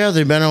 fuck yeah,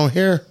 they've been out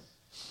here.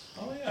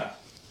 Oh,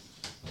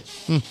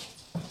 yeah.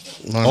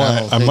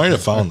 Oh, I might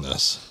have found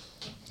this.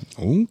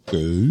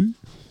 Okay.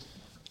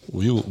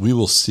 We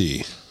will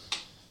see.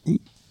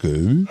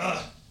 Good.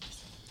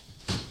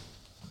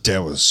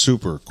 That was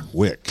super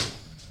quick.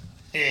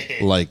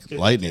 Like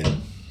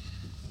lightning.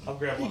 I'll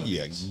grab one.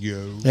 Yeah,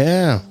 go.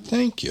 Yeah.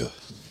 Thank you.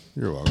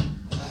 You're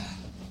welcome.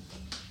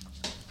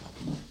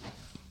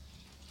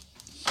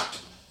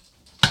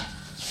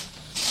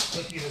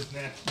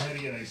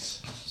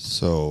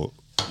 So,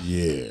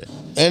 yeah.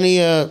 Any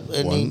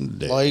One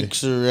day.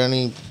 likes or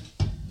anything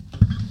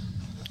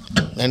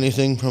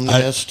from the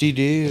I-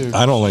 STD? Or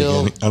I don't like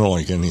still I don't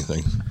like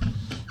anything.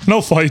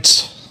 No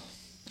fights.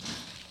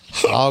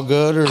 all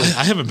good or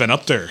I haven't been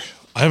up there.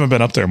 I haven't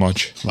been up there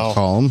much. Oh.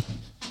 Call him.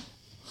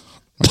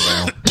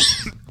 No.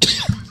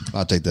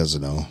 I'll take that as a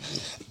no.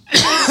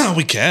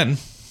 We can.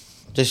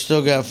 they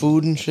still got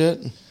food and shit?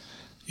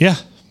 Yeah.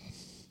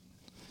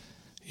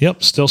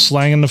 Yep. Still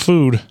slanging the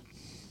food.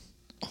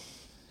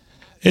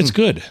 It's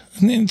good.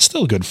 I mean, it's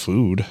still good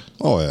food.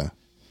 Oh, yeah.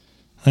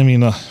 I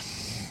mean,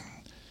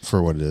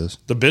 For what it is.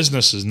 the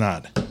business is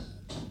not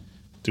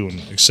doing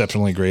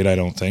exceptionally great, I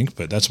don't think,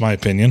 but that's my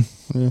opinion.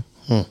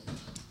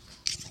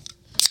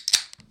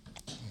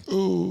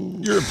 Ooh,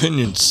 your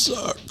opinion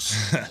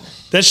sucks.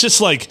 That's just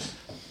like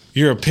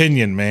your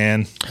opinion,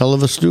 man. Hell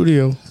of a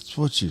studio. That's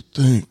what you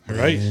think.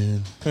 Right?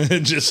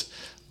 Just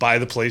buy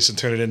the place and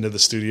turn it into the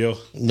studio.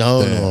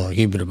 No,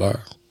 keep it a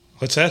bar.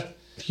 What's that?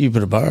 Keep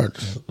it a bar.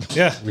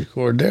 Yeah.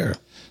 Record there.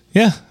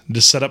 Yeah.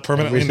 Just set up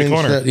permanently in the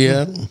corner. Set,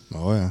 yeah.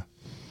 Oh, yeah.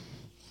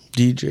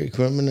 DJ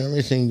equipment,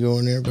 everything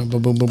going there. Boom,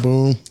 boom, boom, boom,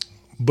 boom.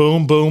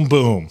 Boom, boom,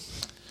 boom.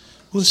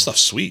 Ooh, this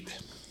stuff's sweet.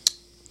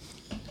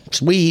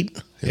 Sweet.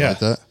 You Yeah. like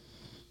that?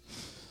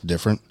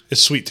 Different?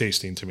 It's sweet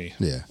tasting to me.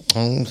 Yeah.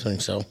 I don't think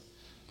so.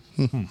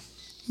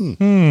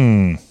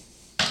 You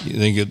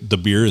think the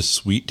beer is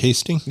sweet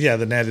tasting? Yeah,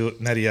 the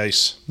natty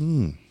ice.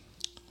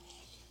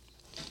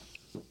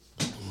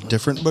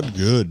 Different but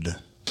good.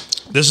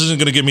 This isn't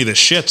going to give me the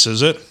shits,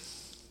 is it?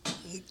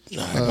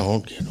 I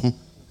don't get them.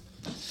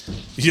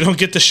 You don't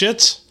get the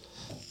shits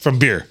from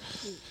beer.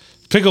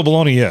 Pickle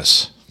bologna,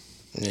 yes.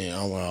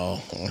 Yeah,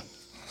 well.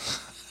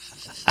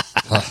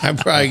 I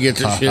probably get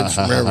the shits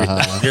from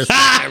everything.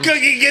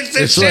 Cookie gets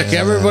the It's like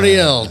everybody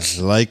else.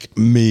 Like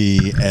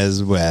me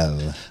as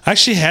well. I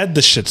actually had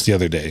the shits the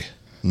other day.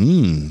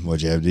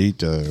 What'd you have to eat?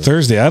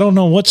 Thursday. I don't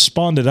know what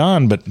spawned it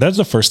on, but that's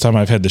the first time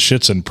I've had the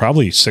shits in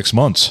probably 6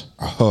 months.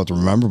 Oh, it's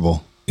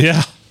memorable.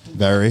 Yeah.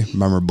 Very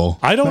memorable.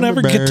 I don't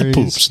ever get to Memberberries.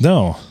 poops.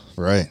 No.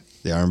 Right.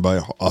 The iron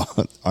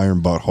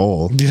butt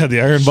hole. Yeah,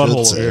 the iron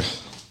butthole Shits over here.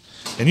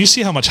 And you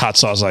see how much hot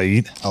sauce I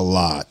eat. A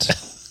lot.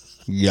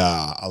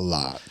 Yeah, a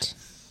lot.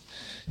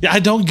 Yeah, I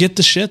don't get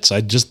the shits.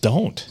 I just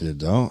don't. You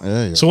don't?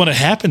 Yeah. So when it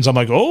happens, I'm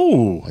like,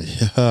 oh,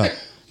 Yeah.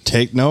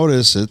 Take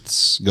notice.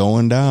 It's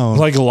going down.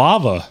 like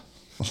lava.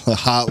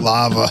 Hot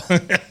lava.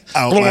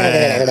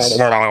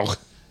 Outlast.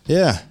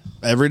 Yeah.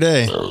 Every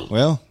day.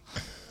 Well,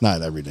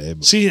 not every day,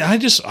 but See, I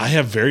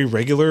have very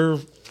regular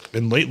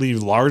and lately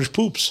large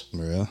poops.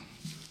 yeah.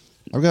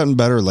 I've gotten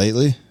better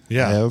lately.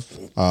 Yeah. I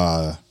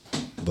have.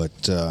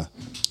 But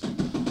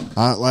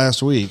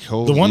last week.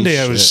 Holy The one day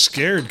I was shit.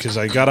 scared because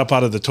I got up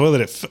out of the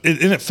toilet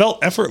and it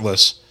felt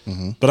effortless.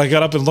 But I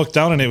got up and looked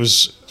down and it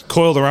was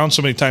coiled around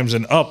so many times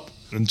and up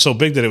and so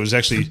big that it was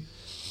actually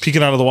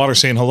peeking out of the water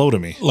saying hello to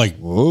me. Like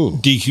Whoa.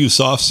 DQ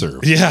soft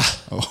serve. Yeah.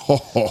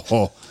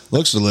 Oh,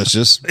 looks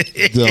delicious.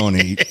 Don't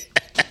eat.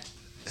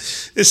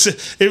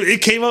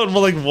 It came out in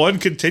like one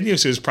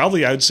continuous. It was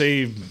probably, I'd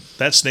say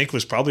that snake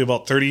was probably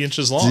about 30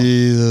 inches long.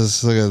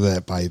 Jesus, look at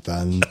that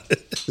python.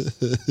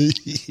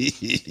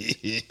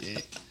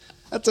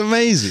 That's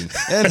amazing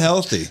and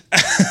healthy.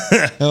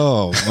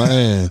 Oh,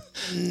 man.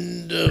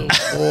 No,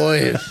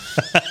 boy.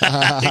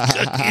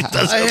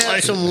 I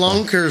had some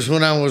lunkers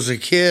when I was a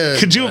kid.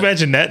 Could you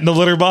imagine that in the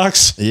litter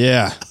box?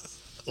 Yeah.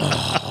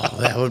 Oh,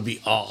 that would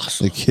be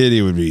awesome. The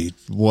kitty would be,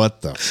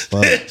 what the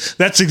fuck?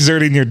 That's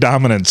exerting your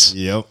dominance.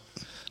 Yep.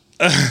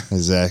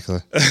 Exactly.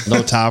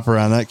 No topper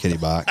on that kitty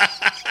box.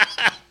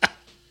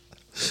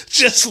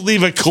 Just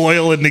leave a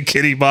coil in the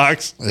kitty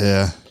box.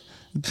 Yeah.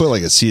 Put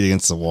like a seat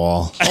against the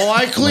wall. Oh,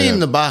 I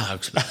cleaned the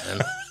box,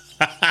 man.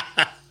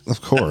 Of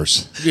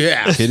course.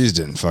 Yeah. Kitties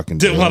didn't fucking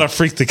Didn't want to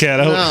freak the cat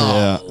out. No.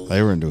 Yeah,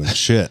 they weren't doing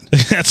shit.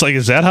 That's like,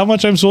 is that how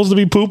much I'm supposed to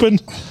be pooping?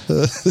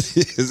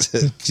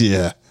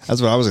 Yeah,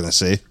 that's what I was going to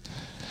say.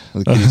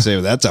 The kitty say,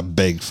 well, that's a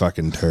big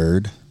fucking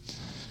turd.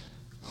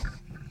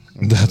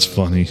 That's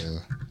funny.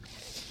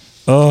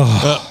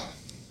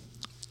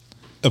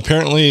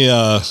 Apparently,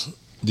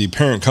 the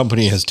parent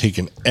company has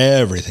taken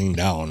everything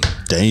down.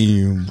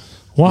 Damn.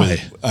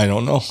 Why? I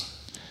don't know.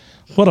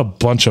 What a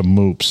bunch of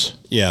moops.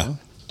 Yeah.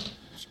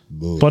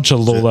 Bunch of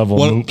low-level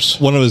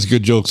moops. One of his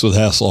good jokes with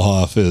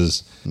Hasselhoff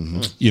is,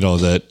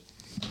 that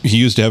he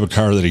used to have a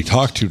car that he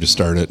talked to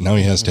start it. Now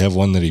he has to have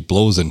one that he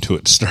blows into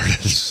it to start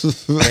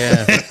it.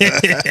 Yeah.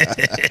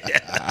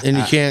 And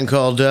you can't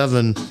call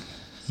Devin.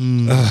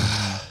 Who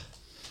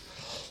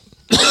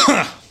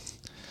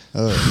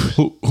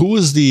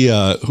was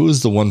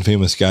the one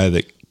famous guy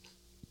that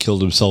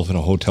killed himself in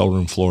a hotel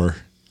room floor?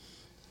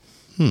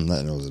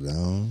 That knows it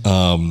down.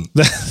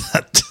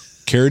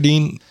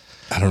 Carradine?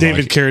 I don't know.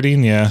 David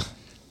Carradine, yeah.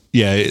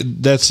 Yeah,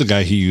 that's the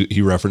guy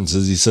he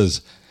references. He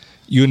says,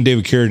 "You and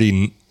David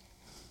Carradine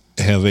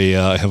have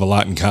a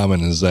lot in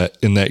common. Is that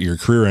your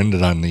career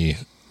ended on the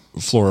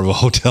floor of a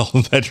hotel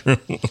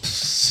bedroom?"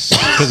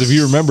 Because if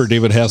you remember,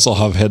 David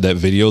Hasselhoff had that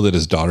video that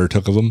his daughter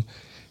took of him,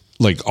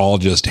 like all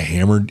just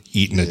hammered,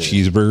 eating a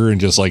cheeseburger, and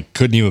just like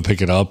couldn't even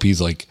pick it up. He's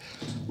like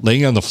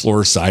laying on the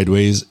floor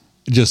sideways,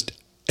 just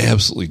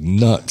absolutely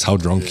nuts how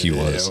drunk he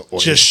was.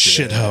 Just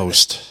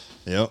shit-housed.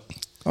 Yep.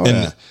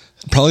 And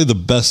probably the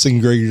best thing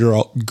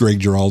Greg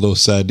Giraldo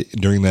said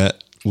during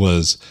that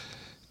was,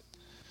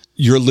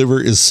 "Your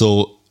liver is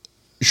so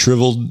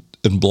shriveled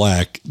and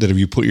black that if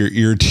you put your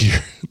ear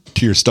to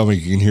your stomach,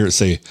 you can hear it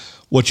say,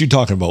 'What you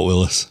talking about,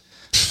 Willis?'"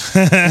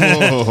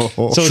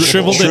 So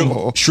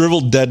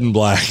shriveled, dead, and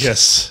black.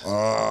 Yes.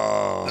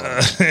 Oh,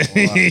 what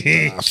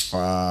the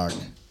fuck.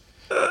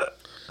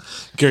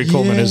 Gary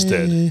Coleman is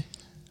dead.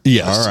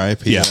 Yes.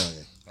 R.I.P. Yeah.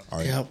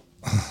 Yep.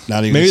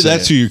 Not even. Maybe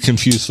that's who you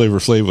confuse Flavor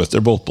Flav with.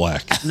 They're both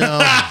black. No.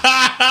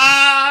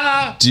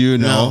 Do you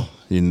know?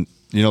 You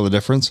know the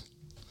difference?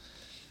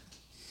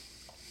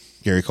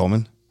 Gary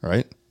Coleman,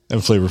 right?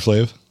 And Flavor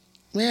Flav.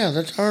 Yeah,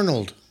 that's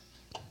Arnold.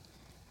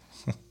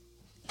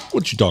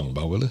 What you talking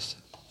about, Willis?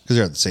 Because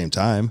they're at the same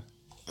time.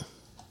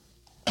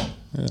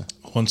 Yeah.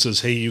 One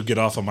says, "Hey, you get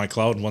off of my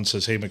cloud," and one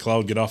says, "Hey,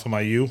 McLeod, get off of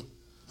my you."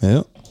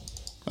 Yeah.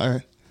 All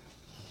right.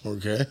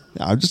 Okay.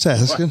 I'm just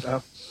asking. What the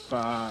fuck?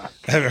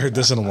 I haven't heard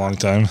this in a long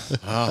time.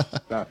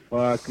 The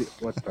fuck?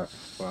 What the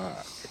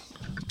fuck?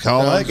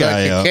 Call that Sounds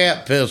guy like up. a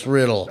cat piss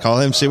riddle. Call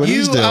him, see what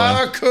he's You doing.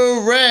 are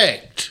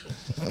correct.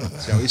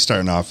 So he's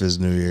starting off his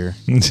new year.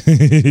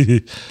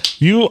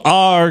 You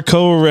are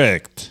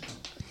correct.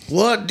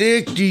 What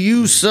dick do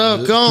you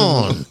suck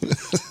on?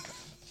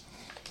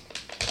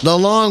 The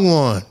long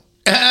one.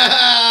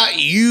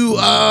 You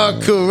are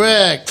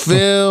correct,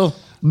 Phil.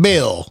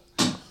 Bill.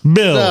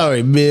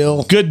 Sorry,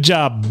 Bill. Good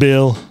job,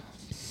 Bill.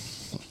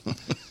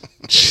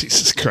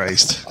 Jesus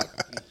Christ.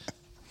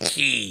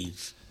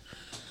 Jeez.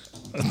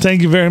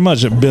 Thank you very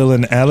much, Bill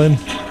and Alan.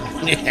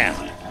 Yeah.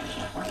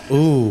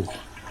 Ooh.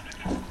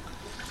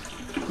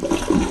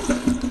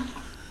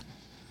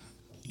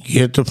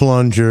 Get the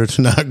plunger. It's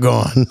not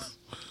gone.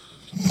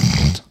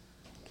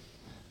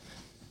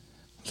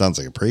 Sounds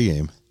like a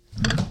pregame.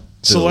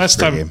 So last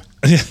time,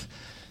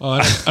 Them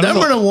are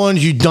the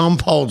ones you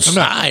dump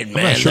outside,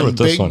 man. not sure Them what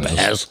this big one is.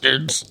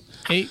 bastards.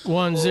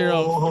 810.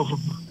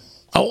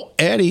 Oh,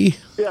 Eddie.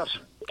 Yes.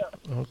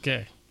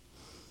 Okay.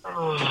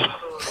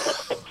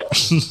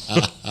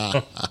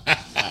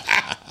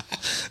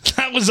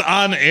 that was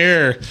on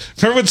air.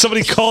 Remember when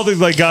somebody called and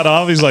like got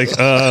off? He's like,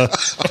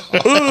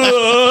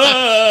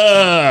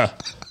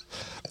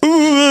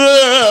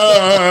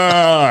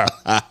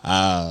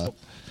 810.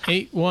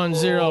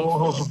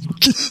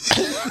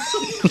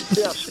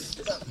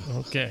 Yes.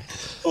 Okay.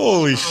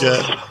 Holy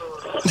shit.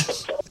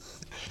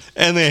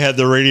 And they had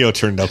the radio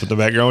turned up in the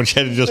background, which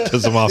had to just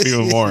piss them off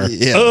even more.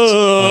 Yeah.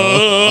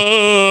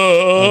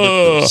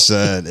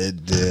 100%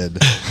 it did.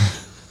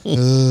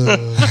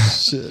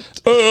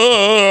 Shit.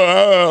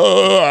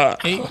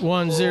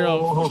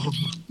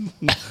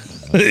 810.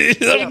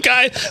 Some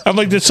guy, I'm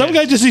like, did some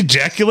guy just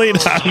ejaculate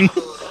on?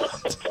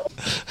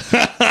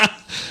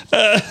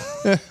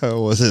 What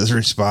was his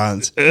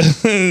response?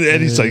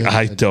 And he's like,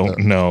 I don't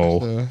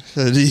know.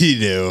 He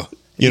knew.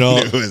 You know,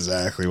 He knew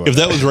exactly what. if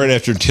that was right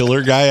after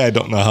Tiller guy, I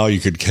don't know how you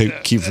could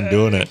keep from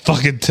doing it.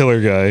 Fucking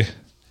Tiller guy.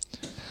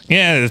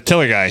 Yeah, the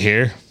Tiller guy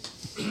here.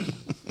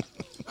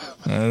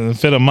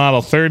 Fit a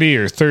Model 30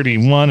 or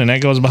 31, and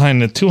that goes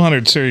behind the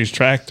 200 series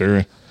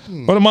tractor.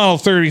 Or the Model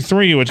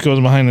 33, which goes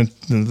behind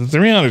the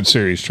 300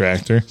 series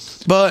tractor.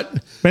 But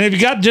if you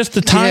got just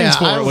the tines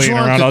for it laying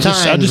around, I'll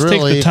just take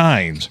the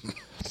tines.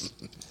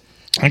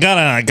 I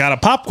got a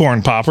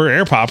popcorn popper,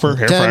 air fryer.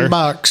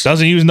 $10.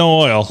 Doesn't use no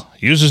oil.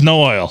 Uses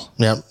no oil.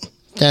 Yep.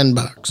 $10.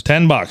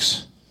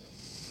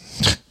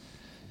 $10.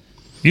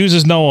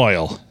 Uses no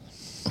oil.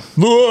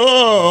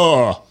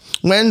 Whoa!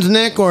 When's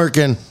Nick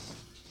working?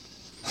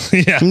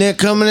 Yeah. Nick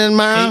coming in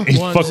tomorrow?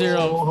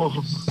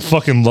 810.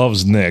 Fucking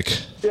loves Nick.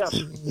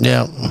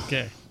 Yeah.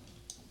 Okay.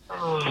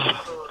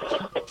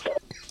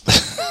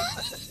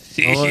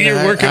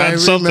 You're working on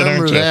something,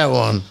 aren't you? I remember that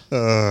one.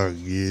 Oh,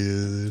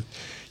 yeah.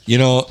 You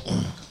know,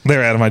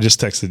 there, Adam, I just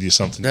texted you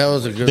something. That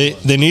was a good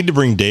one. they need to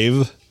bring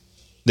Dave.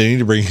 They need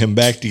to bring him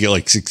back to get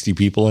like 60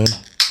 people in.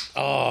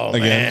 Oh,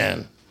 Again.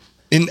 man.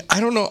 And I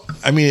don't know.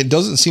 I mean, it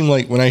doesn't seem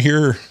like when I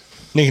hear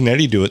Nick and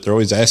Eddie do it, they're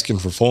always asking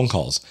for phone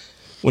calls.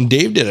 When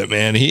Dave did it,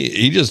 man,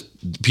 he just,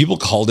 people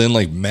called in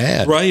like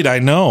mad. Right, I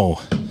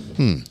know.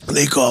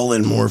 They call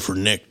in more for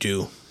Nick,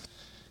 too.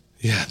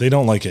 Yeah, they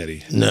don't like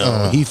Eddie.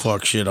 No, he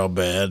fucks shit up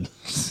bad.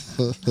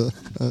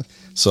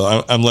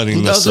 So I'm letting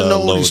He this doesn't know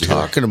load what he's here.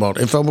 talking about.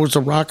 If it was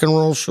a rock and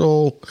roll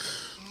show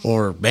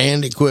or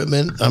band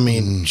equipment, I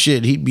mean,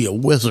 shit, he'd be a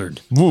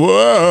wizard.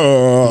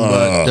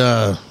 Whoa!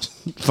 But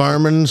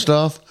farming and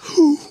stuff,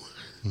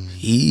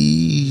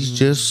 he's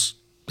just,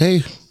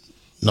 hey,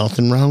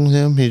 nothing wrong with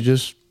him. He's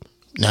just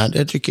not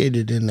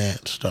educated in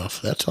that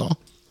stuff. That's all.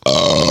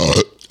 All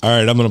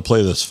right, I'm going to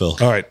play this, Phil.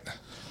 All right.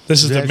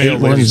 This is the that mail,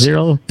 eight one ladies.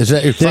 zero Is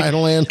that your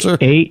final answer?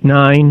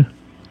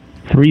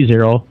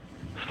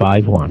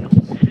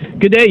 893051.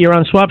 Good day. You're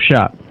on Swap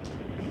Shop.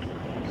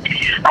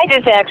 I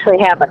just actually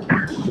have a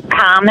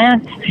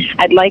comment.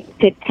 I'd like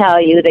to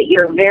tell you that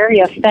you're very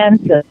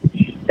offensive.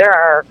 There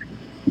are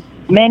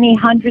many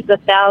hundreds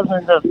of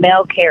thousands of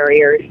mail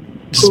carriers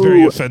It's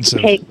very who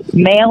offensive. take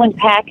mailing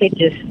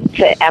packages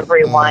to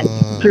everyone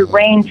through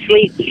rain,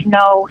 sleet,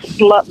 snow,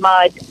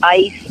 mud,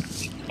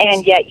 ice,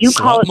 and yet you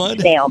call it Slut mud?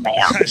 snail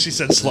mail. She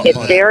said slut It's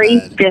mud. very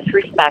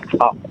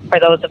disrespectful for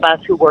those of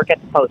us who work at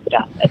the post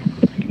office.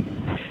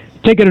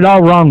 Taking it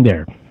all wrong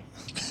there.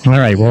 All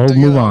right, well, we'll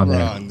move on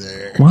there.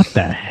 What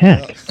the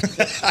heck?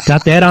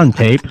 Got that on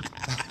tape.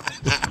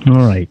 All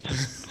right.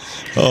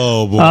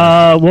 Oh,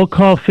 boy. We'll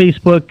call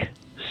Facebook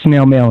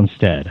snail mail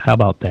instead. How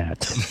about that?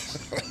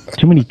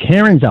 Too many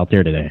Karens out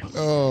there today.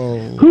 Oh.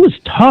 Who is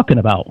talking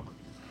about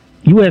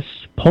U.S.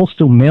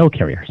 postal mail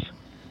carriers?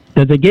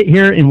 Did they get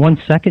here in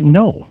 1 second?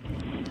 No.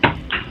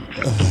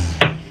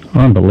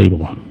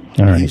 Unbelievable.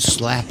 All right. He's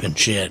slapping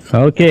shit.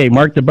 Okay,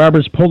 Mark the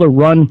Barber's Pull a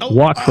Run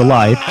Walk for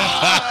Life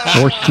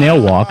or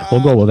Snail Walk.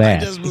 We'll go with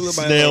that.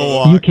 Snail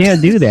walk. You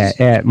can't do that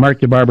at Mark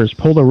the Barber's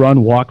Pull a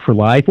Run Walk for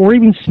Life or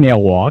even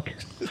Snail Walk.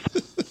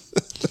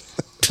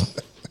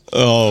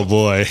 Oh,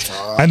 boy.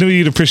 I knew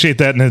you'd appreciate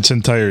that in its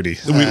entirety.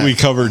 We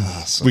covered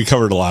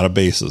a lot of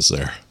bases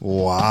there.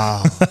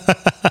 Wow.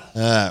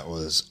 That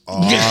was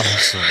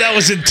awesome. That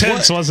was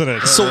intense, wasn't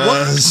it? So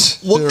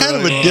what kind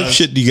of a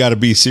dipshit do you got to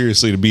be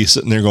seriously to be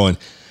sitting there going,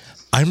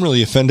 I'm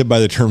really offended by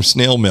the term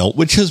snail mail,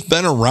 which has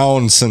been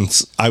around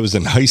since I was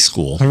in high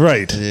school.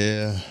 Right.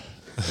 Yeah.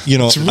 You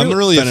know, I'm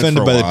really been it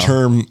offended for a by the while.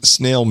 term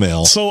snail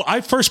mail. So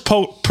I first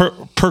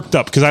perked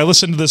up because I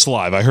listened to this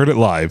live. I heard it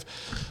live.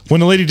 When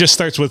the lady just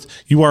starts with,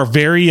 "You are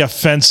very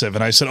offensive,"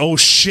 and I said, "Oh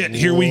shit,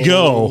 here we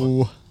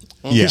go."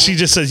 Yeah. She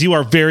just says, "You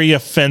are very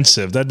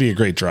offensive." That'd be a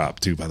great drop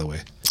too, by the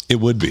way.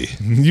 It would be.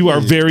 You are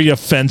very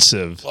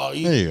offensive. Well, There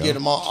you you go. get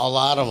them a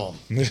lot of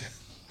them.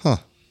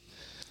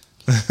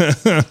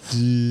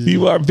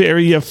 You are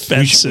very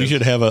offensive. We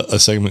should have a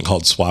segment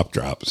called Swap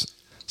Drops.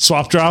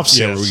 Swap drops?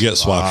 Yeah, Yes. where we get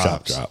swap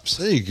shop drops.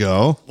 There you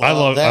go. I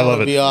love that would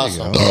it. be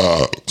awesome.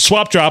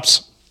 Swap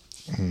drops.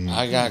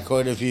 I got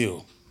quite a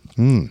few.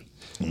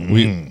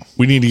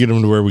 We need to get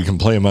them to where we can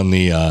play them on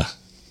the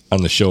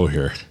show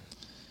here.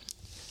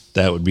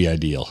 That would be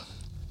ideal.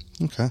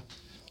 Okay.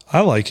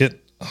 I like it.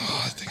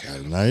 Oh, I think I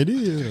had an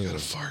idea. I got a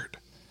fart.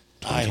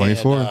 I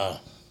 24. had,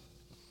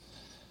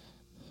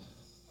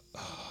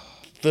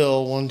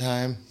 Phil one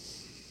time.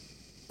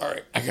 All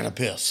right, I got to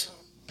piss.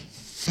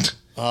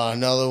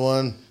 Another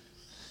one.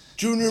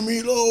 Junior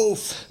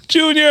Meatloaf.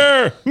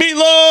 Junior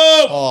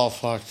Meatloaf. Oh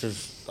fuck!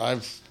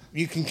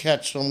 You can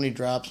catch so many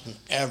drops in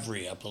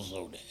every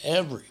episode,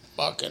 every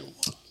fucking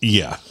one.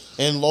 Yeah.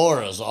 And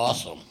Laura's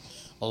awesome.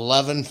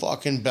 11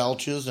 fucking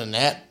belches, and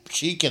that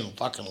she can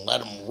fucking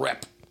let them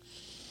rip.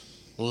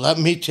 Let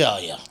me tell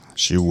you.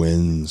 She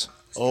wins.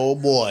 Oh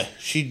boy,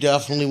 she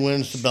definitely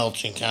wins the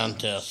belching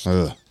contest.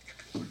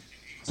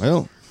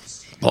 Well,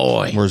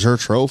 boy, where's her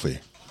trophy?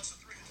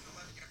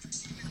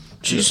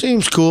 She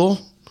seems cool.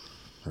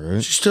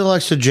 Right. She still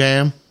likes to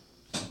jam.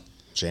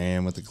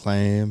 Jam with the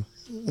clam.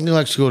 She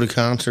likes to go to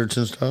concerts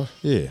and stuff.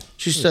 Yeah.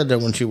 She said that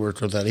when she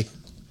worked with Eddie.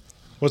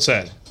 What's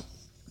that?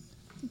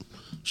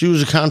 She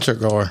was a concert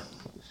goer.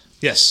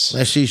 Yes.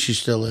 I see she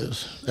still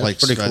is. That's Like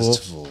pretty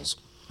festivals.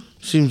 cool.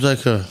 Seems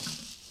like a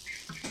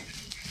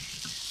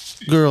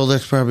girl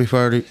that's probably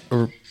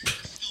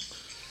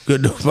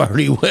good to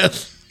party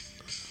with.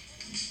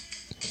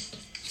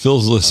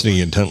 Phil's listening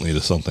intently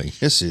to something.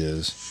 Yes, he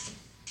is.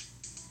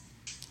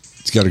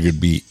 It's got a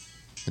good beat.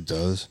 It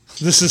does.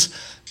 This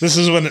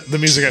is when the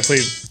music I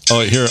played.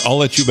 Oh, here, I'll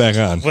let you back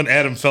on. When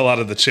Adam fell out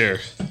of the chair.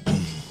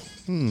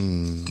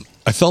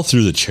 I fell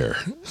through the chair.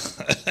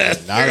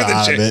 Not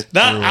out of it.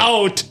 Not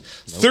out.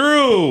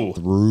 Through.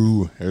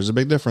 Through. There's a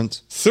big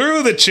difference.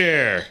 Through the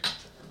chair.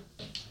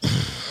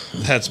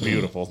 That's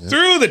beautiful. Yeah.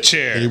 Through the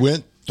chair. He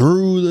went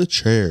through the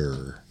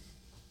chair.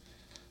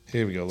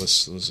 Here we go.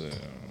 Let's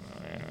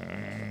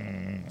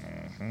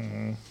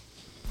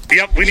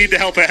Yep, we need to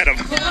help Adam.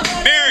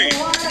 Mary,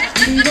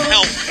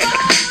 help.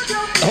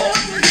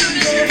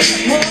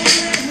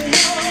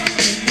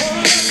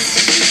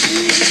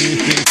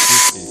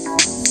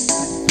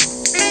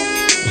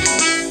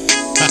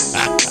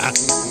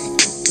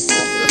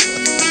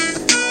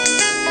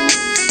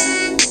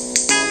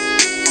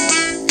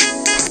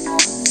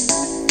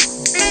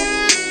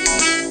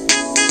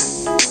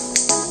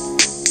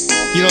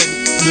 You know,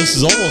 this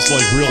is almost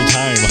like real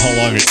time how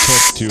long it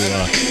took to...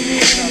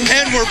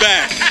 And we're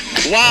back.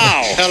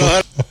 Wow.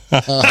 Hello.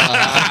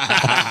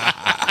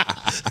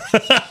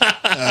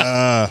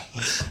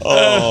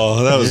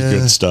 That was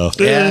good stuff.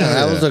 Yeah,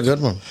 that was a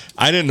good one.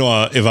 I didn't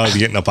know if I was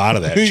getting up out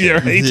of that chair.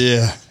 Right?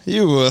 Yeah,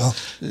 you will.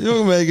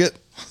 You'll make it.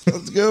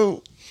 Let's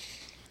go.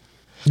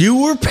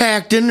 You were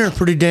packed in there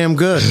pretty damn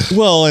good.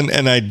 Well,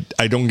 and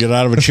I don't get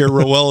out of a chair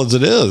real well as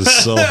it is.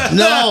 So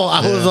no,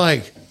 I was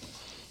like,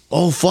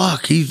 oh,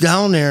 fuck, he's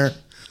down there.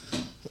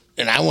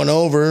 And I went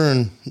over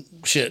and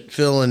shit,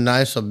 Phil and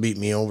Nysa beat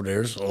me over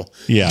there. So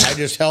yeah, I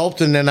just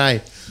helped. And then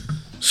I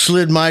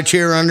slid my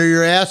chair under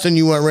your ass and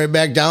you went right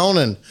back down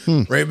and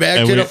right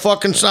back to the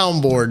fucking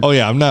soundboard. Oh,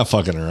 yeah, I'm not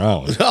fucking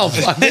around. Oh,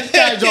 fuck, this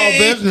guy's all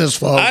business,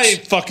 folks. I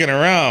ain't fucking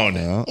around.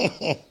 Yeah.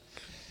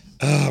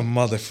 Oh,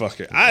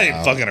 motherfucker. I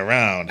ain't fucking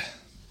around.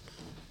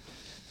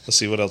 Let's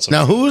see what else.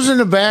 Now, who's in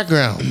the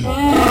background?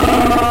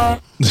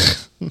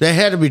 They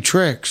had to be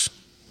Tricks.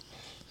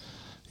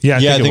 Yeah,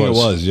 I think it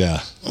was.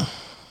 Yeah.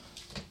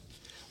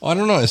 Oh, I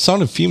don't know. It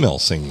sounded female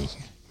singing.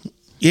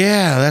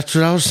 Yeah, that's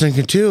what I was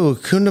thinking too.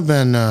 It couldn't have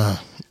been.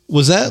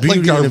 Was that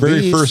Beauty like our and the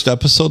very Beast. first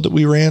episode that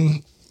we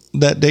ran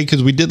that day?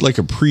 Because we did like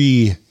a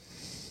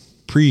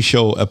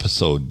pre-show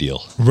episode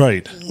deal.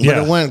 Right. But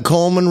Yeah. it went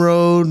Coleman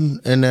Road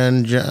and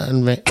then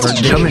John.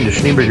 Come into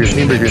Schneeberger.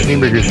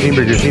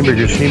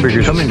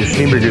 Come into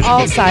Schneeberger.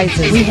 All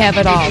sizes. We have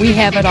it all. We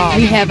have it all.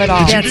 We have it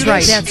all. That's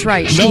right. That's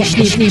right.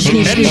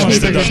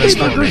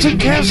 Schneebergers in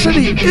Cass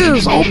City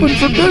is open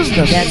for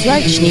business. That's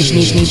right.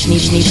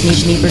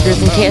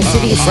 Schneebergers in Cass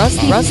City.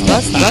 Rusty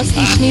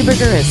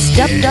Schneeberger has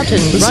stepped up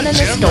and running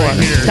the store.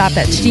 Stop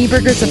at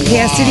Schneebergers of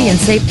Cass City and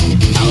say,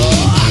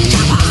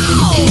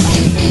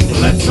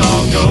 Let's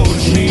all go to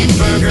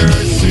Schneeberger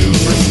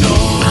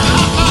Superstore.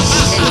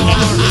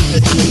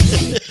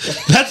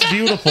 That's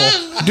beautiful.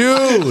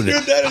 Dude,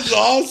 that is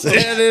awesome.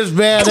 that is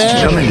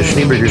badass. Come into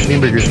Schneeberger.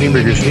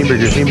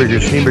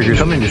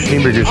 Come into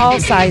Schneeberger. all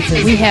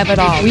sizes. We have it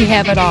all. We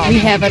have it all. We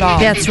have it all.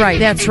 That's right.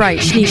 That's right.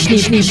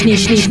 Schneebergers.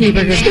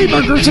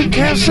 Schneebergers in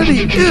Cass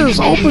City is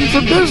open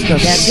for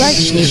business. That's right.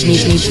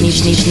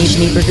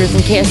 Schneebergers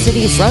in Cass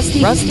City.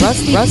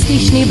 Rusty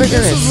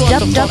Schneeberger has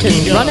stepped up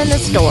and running the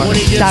store.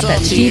 Stop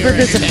at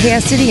Schneebergers of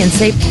Cass City and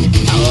say,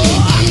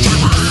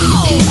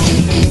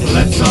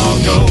 Let's all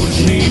go to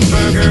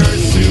Schneeberger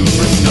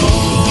Superstore.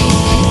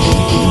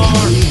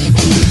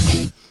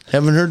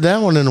 Haven't heard that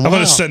one in a I'm while.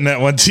 going to send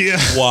that one to you.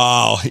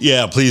 Wow.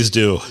 Yeah, please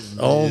do.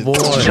 Oh, boy.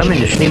 Come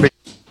into Schneeberger.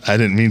 I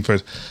didn't mean for.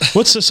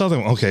 What's this other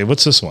one? Okay,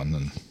 what's this one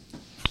then?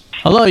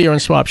 Hello, you're in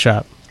Swap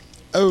Shop.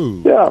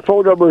 Oh. Yeah,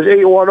 phone number is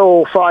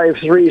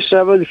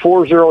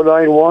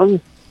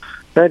 810-537-4091.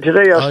 And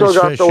today I still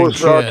got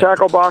those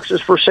tackle boxes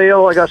for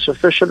sale. I got some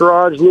fishing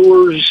rods,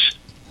 lures.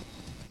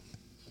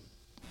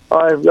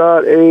 I've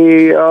got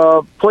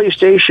a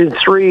PlayStation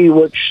 3,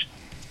 which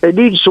it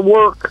needs some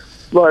work.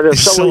 But if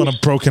He's selling a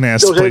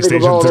broken-ass knows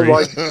anything PlayStation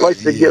about 3. I'd like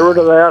to get rid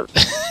of that.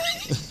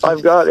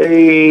 I've got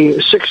a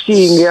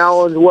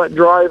 16-gallon wet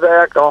dry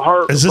vac, a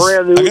Hart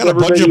brand new. I got a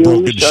bunch of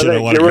broken shit I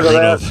want to get rid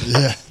of.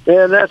 Yeah.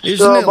 And that's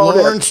Isn't it about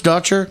Lawrence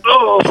Dutcher?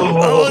 Oh,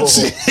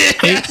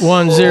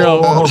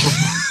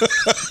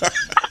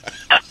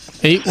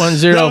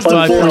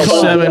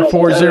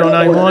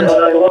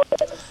 810-537-4091.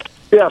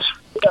 Yes.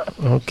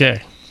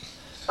 Okay.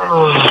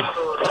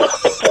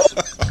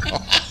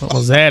 What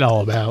was that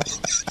all about?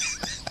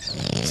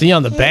 Is he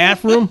on the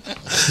bathroom?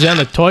 Is he on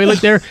the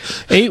toilet there?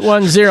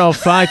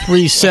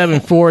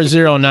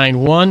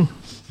 810-537-4091.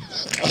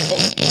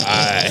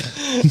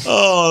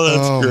 Oh,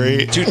 that's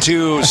great.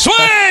 2-2.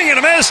 Swing and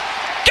a miss.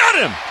 Got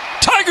him.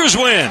 Tigers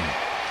win.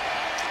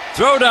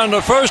 Throw down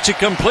to first to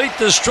complete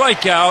the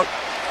strikeout.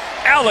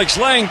 Alex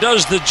Lang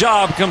does the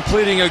job,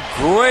 completing a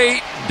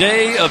great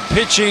day of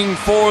pitching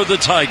for the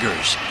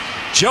Tigers.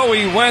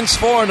 Joey Wentz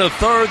 4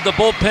 1/3. The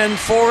bullpen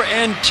 4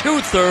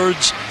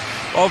 2/3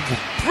 of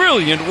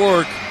brilliant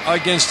work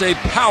against a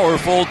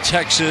powerful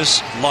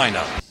Texas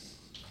lineup.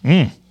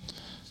 Well,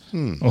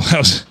 that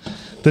was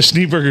the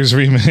Schneeberger's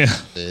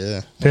remix.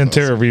 Yeah.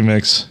 Pantera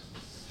remix.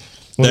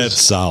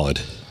 That's solid.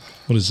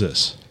 What is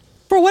this?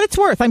 For what it's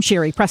worth, I'm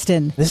Sherry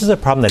Preston. This is a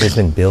problem that has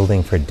been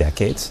building for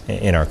decades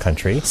in our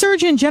country.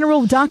 Surgeon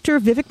General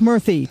Dr. Vivek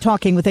Murthy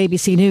talking with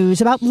ABC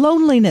News about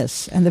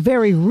loneliness and the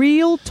very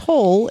real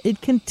toll it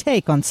can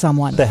take on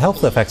someone. The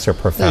health effects are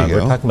profound.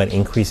 We're talking about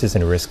increases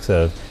in risks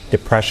of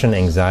depression,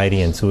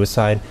 anxiety, and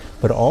suicide,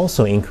 but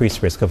also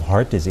increased risk of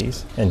heart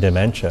disease and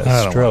dementia,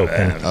 stroke.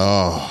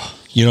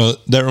 You know,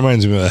 that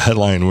reminds me of a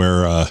headline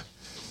where I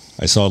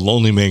saw a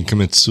lonely man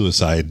commit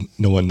suicide.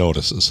 No one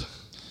notices.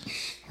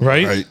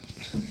 Right?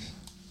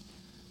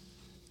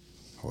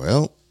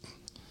 Well.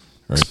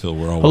 Right, Phil,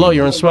 we're all... Hello,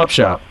 you're in Swap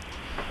Shop.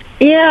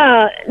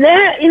 Yeah,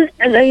 that is,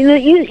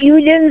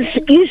 you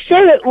didn't. You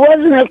said it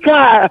wasn't a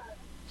car.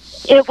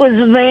 It was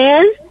a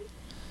van.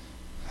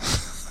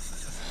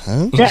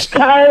 That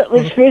car that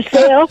was for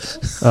sale.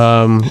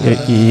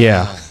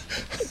 Yeah.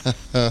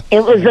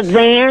 It was a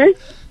van.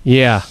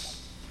 Yeah.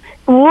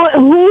 What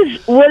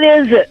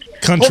is it?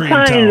 Country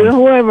what kind and or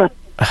whoever.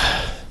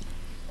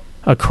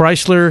 A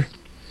Chrysler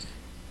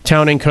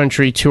Town and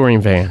Country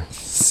touring van.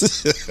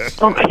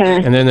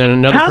 Okay. And then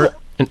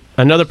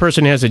another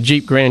person has a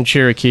Jeep Grand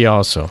Cherokee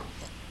also.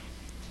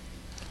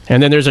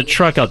 And then there's a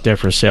truck out there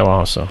for sale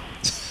also.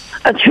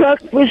 A truck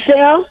for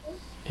sale?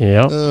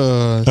 Yep.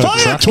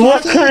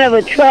 What kind of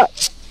a truck?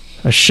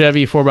 A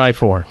Chevy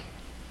 4x4.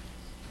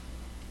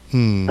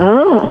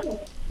 Oh.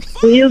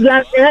 Well, you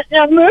got that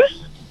number?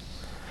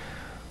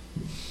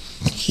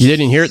 You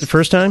didn't hear it the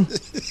first time?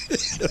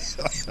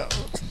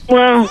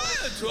 Well,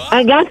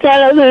 I got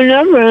that other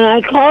number and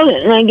I called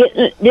it and I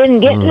didn't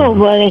get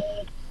nobody.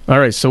 All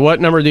right, so what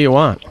number do you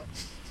want?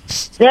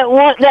 That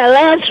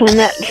last one,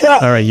 that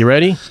truck. All right, you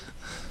ready?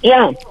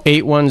 Yeah.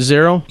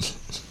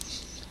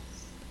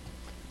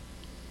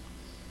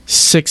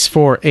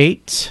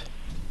 810-648.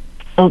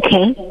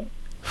 Okay.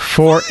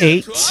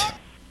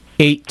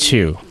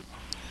 4882.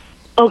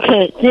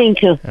 Okay,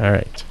 thank you. All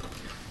right.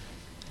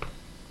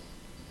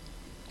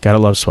 Gotta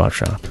love Swap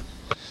Shop.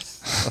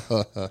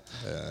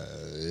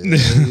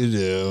 You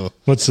do.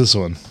 What's this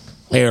one?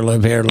 Hair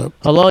lip.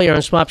 Hello, you're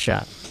in Swap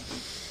Shop.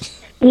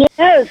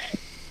 Yes.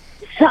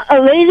 So,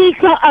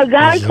 a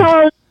guy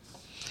called.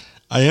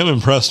 I am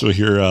impressed with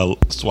your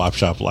Swap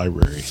Shop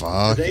library.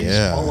 Fuck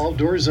All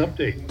Outdoors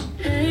Update.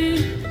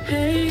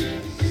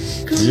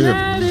 You're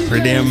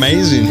pretty damn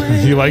amazing.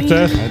 You like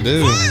that? I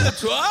do.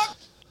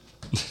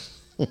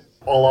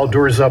 All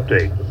Outdoors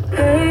Update.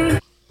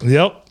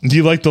 Yep. Do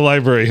you like the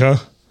library, huh?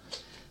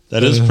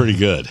 That is pretty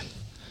good.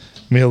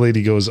 Mail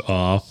lady goes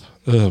off.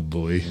 Oh,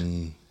 boy.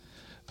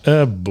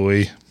 Oh,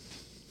 boy.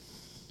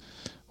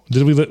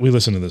 Did we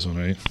listen to this one,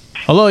 right?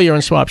 Hello, you're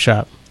in Swap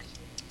Shop.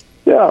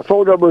 Yeah,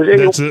 phone number is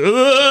That's it.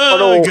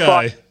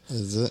 Guy.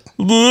 Is it?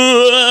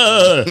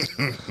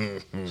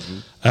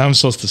 I'm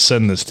supposed to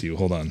send this to you.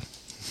 Hold on.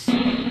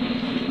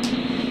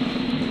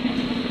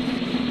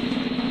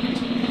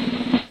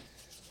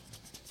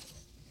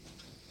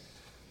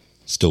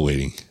 Still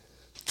waiting.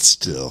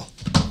 Still.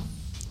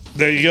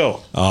 There you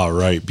go. All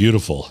right,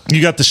 beautiful.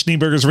 You got the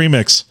Schneeberger's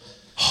remix.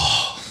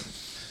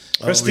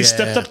 Rusty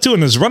stepped up to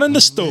and is running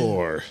the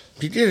store.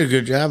 He did a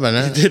good job on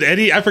that. Did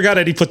Eddie? I forgot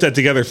Eddie put that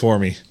together for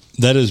me.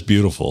 That is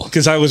beautiful.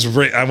 Because I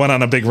went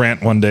on a big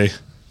rant one day.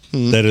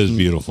 That is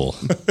beautiful.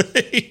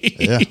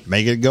 Yeah,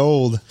 make it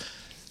gold.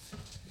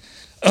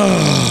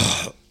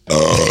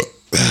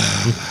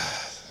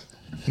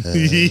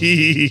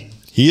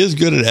 He is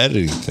good at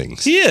editing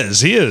things. He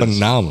is.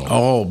 Phenomenal.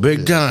 Oh,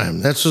 big time.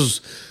 That's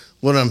just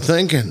what I'm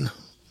thinking.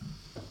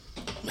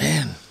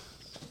 Man.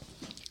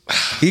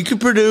 He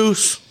could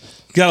produce.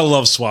 Gotta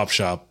love Swap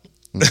Shop.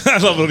 I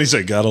love when he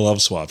said, gotta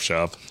love Swap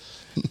Shop.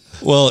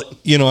 Well,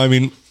 I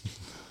mean,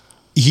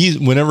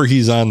 whenever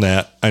he's on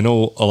that, I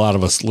know a lot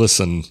of us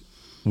listen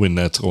when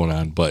that's going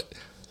on, but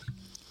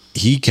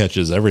he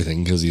catches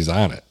everything because he's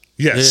on it.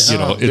 Yes.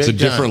 It's a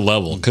different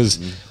level because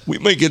we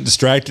might get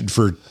distracted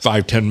for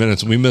 5-10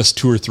 minutes and we miss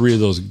 2 or 3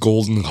 of those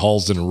golden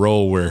calls in a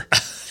row where.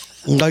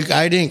 Like,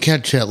 I didn't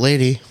catch that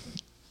lady.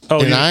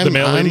 Oh, the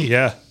mail lady?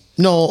 Yeah.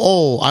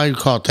 No, I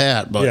caught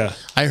that, but yeah.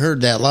 I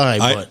heard that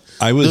live. But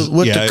I was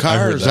with the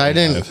cars. I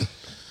didn't. Live.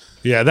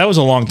 Yeah, that was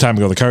a long time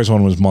ago. The cars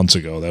one was months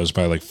ago. That was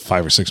probably like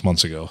 5 or 6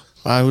 months ago.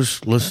 I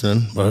was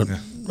listening, but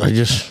I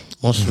just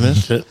must have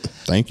missed it.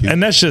 Thank you.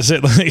 And that's just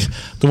it. Like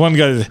the one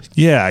guy,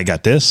 I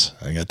got this,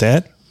 I got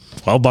that.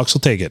 $12 will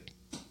take it.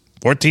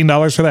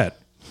 $14 for that.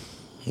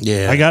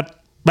 Yeah, I got.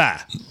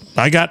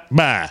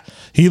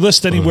 He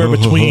lists anywhere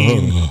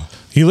between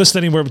He lists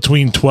anywhere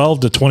between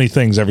 12 to 20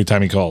 things every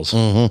time he calls.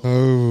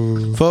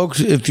 Mm-hmm. Folks,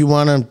 if you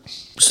want to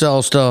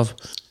sell stuff,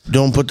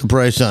 don't put the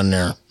price on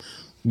there.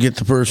 Get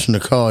the person to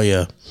call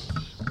you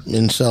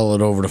and sell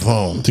it over the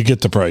phone. To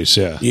get the price,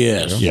 yeah.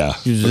 Yes. Yeah.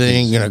 'Cause they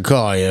ain't going to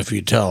call you if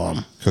you tell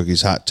them.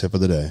 Cookie's hot tip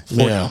of the day.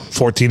 Yeah.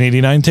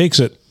 $14.89 takes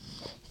it.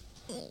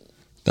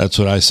 That's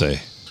what I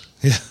say.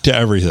 Yeah. To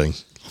everything.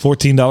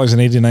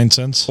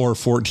 $14.89. Or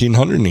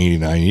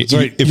 $1,489. That's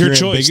right. If Your you're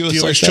choice. ambiguous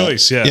Dealer's like that,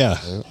 choice, yeah. Yeah.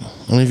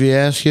 And if you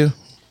ask you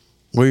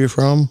where you're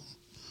from,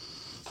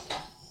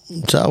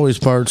 it's always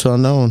parts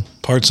unknown.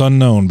 Parts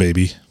unknown,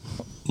 baby.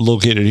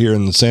 Located here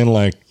in the Sand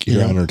Lake,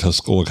 Huron, or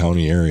Tuscola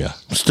County area.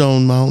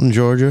 Stone Mountain,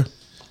 Georgia.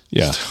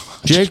 Yeah.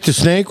 Jake the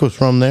Snake was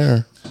from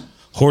there.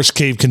 Horse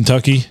Cave,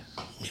 Kentucky.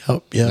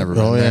 Yep. Yeah. Never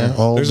been there.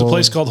 Oh, There's a boy.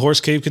 place called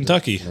Horse Cave,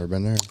 Kentucky. Never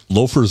been there.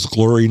 Loafers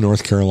Glory,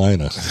 North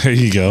Carolina. There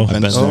you go.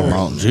 Been to Stone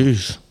Mountain.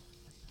 Jeez.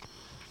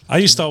 I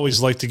used to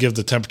always like to give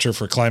the temperature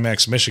for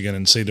Climax, Michigan,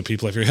 and say to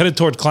people, if you're headed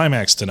toward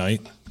Climax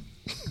tonight.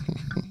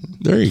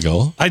 There you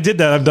go. I did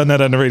that. I've done that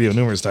on the radio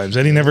numerous times.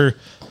 Eddie never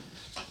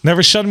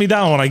shut me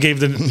down when I gave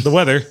the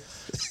weather.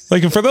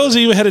 Like, for those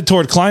of you headed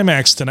toward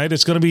Climax tonight,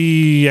 it's going to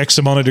be X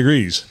amount of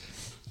degrees.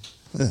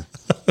 Yeah.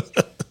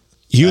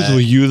 He was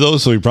with you, though,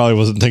 so he probably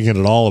wasn't thinking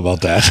at all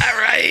about that.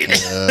 Right.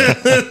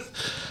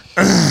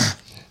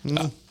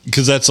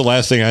 Because that's the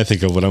last thing I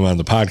think of when I'm on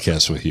the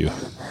podcast with you.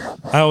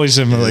 I always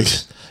am like,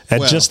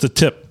 at just the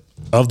tip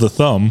of the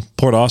thumb,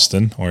 Port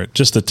Austin, or at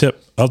just the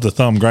tip of the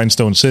thumb,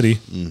 Grindstone City.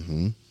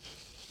 Mm-hmm.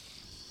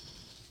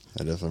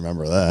 I definitely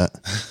remember that.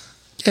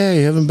 Yeah,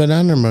 you haven't been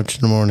on there much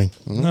in the morning.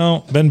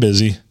 No, been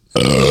busy.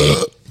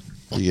 You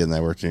getting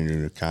that worked in your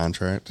new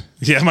contract?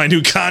 Yeah, my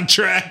new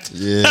contract.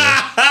 Yeah.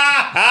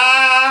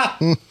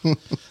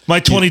 My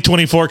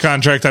 2024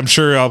 contract, I'm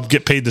sure I'll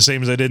get paid the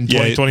same as I did in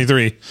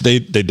 2023. They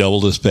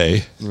doubled his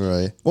pay.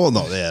 Right. Well,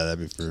 no, yeah, that'd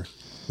be for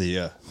the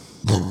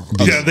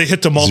Yeah, they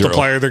hit the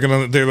multiplier.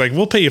 They're like,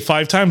 we'll pay you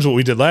 5 times what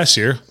we did last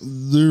year.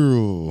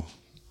 0.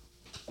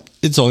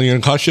 It's only going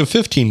to cost you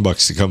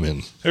 $15 to come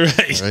in.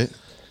 Right.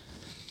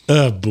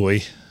 Oh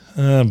boy.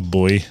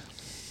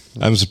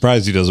 I'm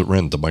surprised he doesn't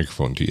rent the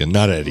microphone to you,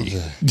 not Eddie.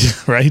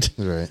 Right.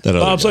 Right. That other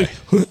Bob's guy.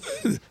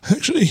 like,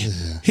 actually,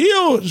 he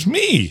owes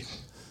me.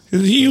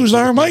 He used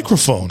our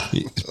microphone.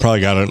 He's probably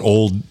got an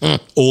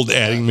old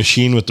adding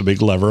machine with the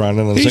big lever on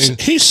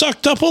it. He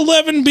sucked up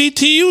 11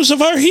 BTUs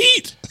of our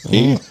heat.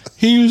 He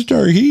used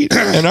our heat,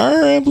 and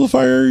our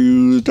amplifier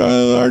used,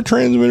 our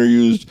transmitter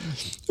used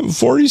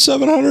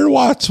 4,700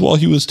 watts while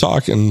he was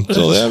talking.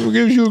 So that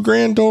gives you a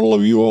grand total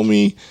of you owe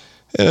me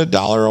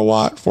 $1 a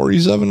watt,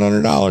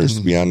 $4,700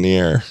 to be on the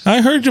air.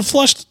 I heard you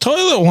flushed the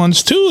toilet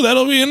once too.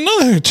 That'll be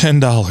another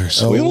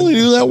 $10. We only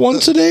do that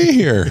once a day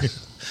here.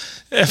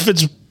 If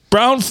it's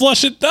brown,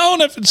 flush it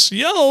down. If it's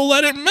yellow,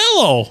 let it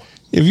mellow.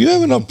 If you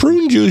have enough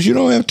prune juice, you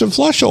don't have to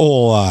flush a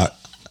whole lot.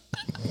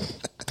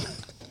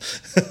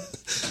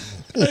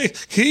 Hey,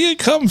 can you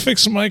come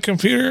fix my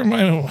computer?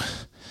 My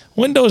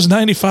Windows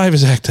 95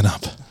 is acting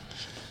up.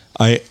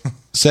 I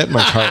sat in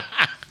my car.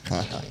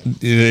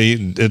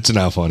 It's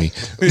not funny.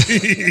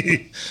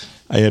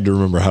 I had to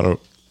remember how to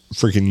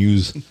freaking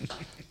use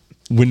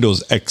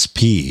Windows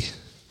XP.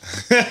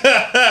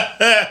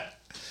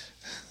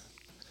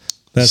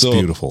 That's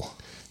beautiful.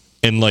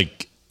 And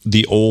like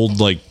the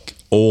old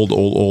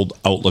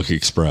Outlook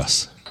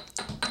Express.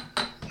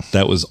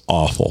 That was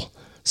awful.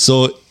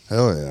 So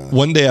hell yeah.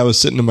 One day I was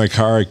sitting in my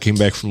car. I came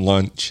back from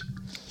lunch,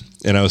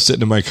 and I was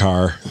sitting in my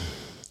car,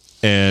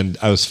 and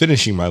I was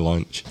finishing my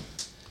lunch,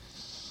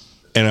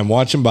 and I'm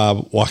watching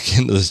Bob walk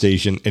into the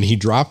station, and he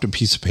dropped a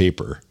piece of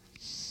paper,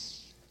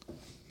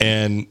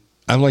 and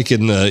I'm like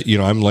in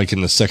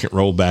the second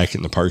row back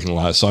in the parking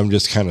lot, so I'm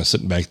just kind of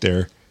sitting back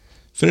there,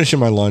 finishing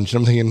my lunch,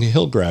 and I'm thinking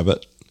he'll grab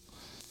it,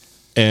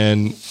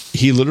 and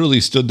he literally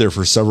stood there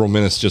for several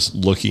minutes just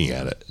looking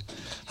at it.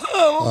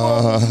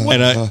 What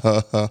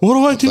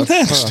do I do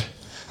next?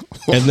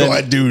 What do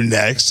I do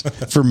next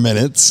for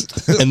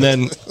minutes? And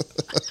then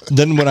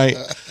when I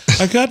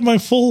got my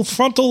full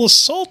frontal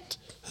assault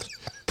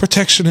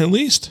protection at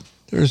least.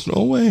 There's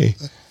no way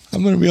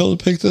I'm going to be able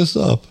to pick this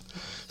up.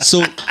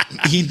 So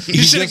he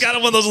should have got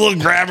him one of those little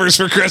grabbers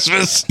for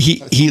Christmas.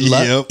 He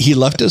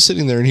left us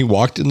sitting there, and he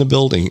walked in the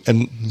building.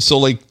 And so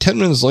like 10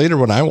 minutes later,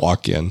 when I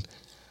walk in,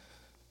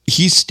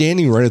 he's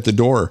standing right at the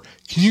door.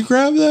 Can you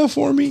grab that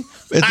for me?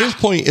 At this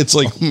point, it's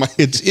like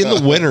it's in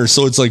the winter,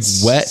 so it's like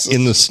wet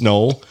in the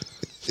snow,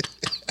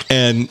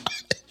 and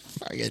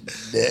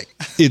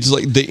it's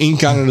like the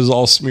ink on it is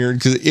all smeared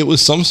because it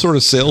was some sort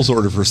of sales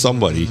order for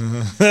somebody.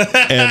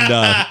 And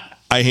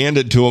I hand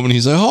it to him, and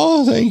he's like,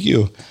 "Oh, thank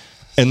you."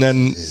 And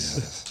then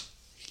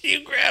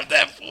you grab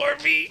that for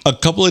me. A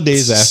couple of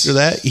days after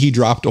that, he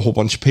dropped a whole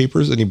bunch of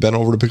papers, and he bent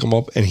over to pick them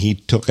up, and he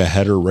took a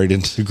header right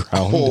into the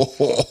ground.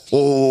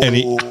 And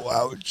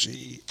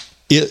ouchie!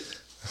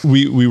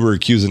 We were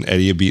accusing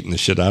Eddie of beating the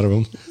shit out of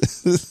him.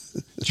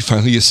 Did you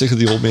finally get sick of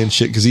the old man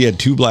shit? Because he had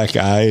 2 black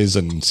eyes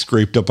and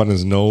scraped up on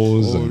his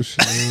nose.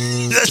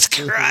 That's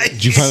Christ.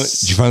 Did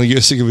you finally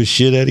get sick of his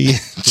shit, Eddie?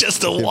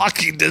 Just a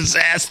walking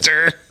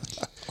disaster.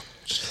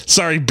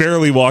 Sorry,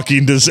 barely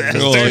walking disaster.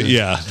 Oh,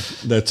 yeah,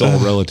 that's all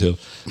relative.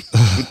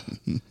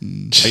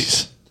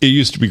 It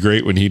used to be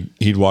great when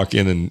he'd walk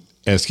in and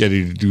ask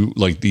Eddie to do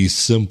like the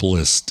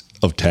simplest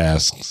of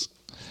tasks.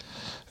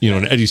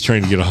 And Eddie's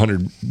trying to get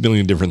 100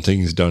 million different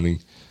things done.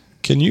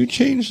 Can you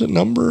change the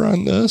number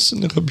on this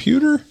in the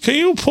computer? Can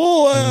you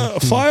pull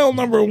file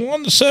number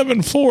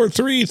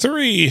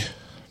 17433?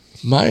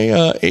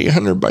 My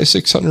 800 by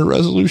 600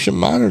 resolution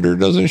monitor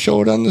doesn't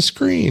show it on the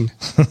screen.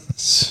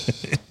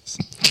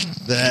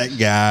 That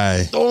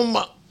guy. Oh,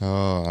 my.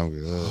 Oh, I'm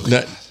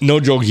good. No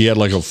joke, he had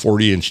like a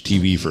 40-inch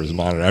TV for his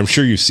monitor. I'm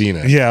sure you've seen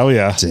it. Yeah, oh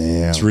yeah.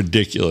 Damn. It's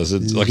ridiculous.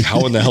 It's like,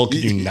 how in the hell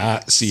can you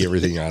not see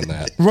everything on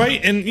that? Right,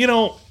 and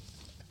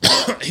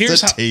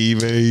here's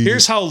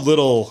here's how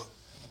little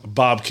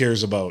Bob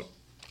cares about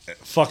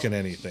fucking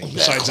anything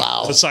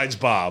besides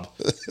Bob.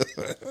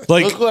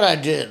 Like, look what I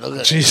did. Look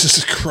at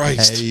Jesus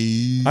Christ.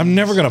 Hey. I'm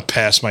never going to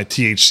pass my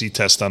THC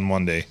test on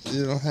Monday.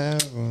 You don't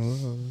have one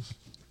of those.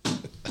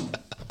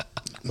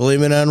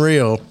 Blame it on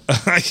Rio.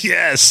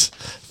 Yes.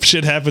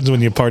 Shit happens when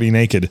you party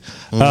naked.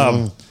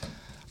 But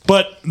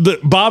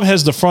Bob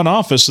has the front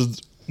office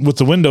with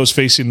the windows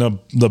facing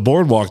the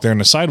boardwalk there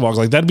and the sidewalk.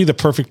 Like, that'd be the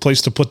perfect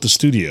place to put the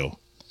studio.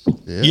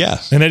 Yeah.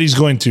 And Eddie's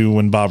going to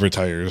when Bob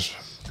retires.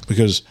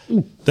 Because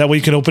that way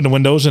you can open the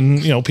windows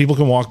and people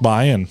can walk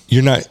by and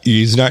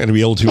he's not going to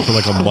be able to for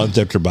like a month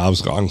after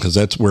Bob's gone, because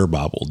that's where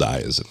Bob will die,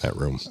 is in that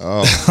room.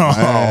 Oh,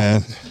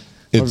 man.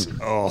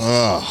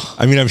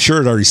 I mean, I'm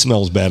sure it already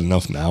smells bad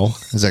enough now.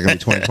 Is that going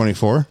to be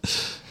 2024?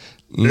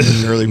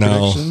 Early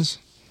predictions?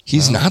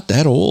 He's not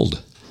that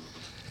old.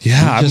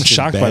 Yeah, I'm He's just in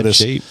shocked bad by this.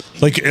 shape.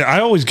 Like, I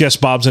always guess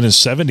Bob's in his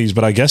 70s,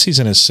 but I guess he's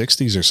in his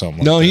 60s or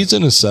something. No, like he's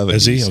in his 70s.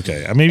 Is he?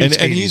 Okay. Maybe it's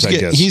 80s, I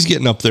guess. He's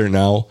getting up there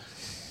now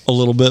a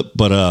little bit,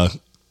 but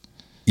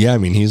yeah, I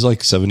mean, he's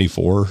like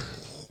 74,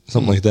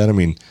 something like that. I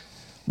mean,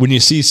 when you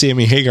see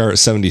Sammy Hagar at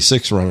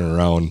 76 running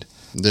around,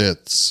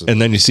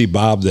 and then you see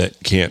Bob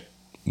that can't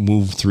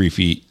move 3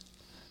 feet,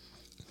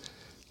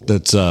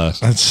 that's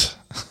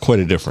quite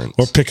a difference.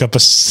 Or pick up a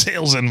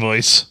sales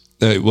invoice.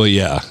 Well,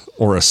 yeah,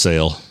 or a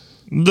sale.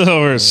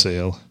 Or a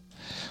sale.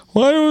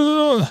 Why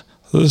was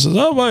this is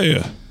out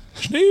by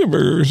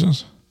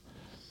Schneeberger's?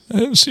 I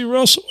didn't see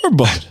Russ or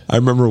Bud. I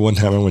remember one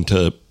time I went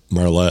to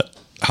Marlette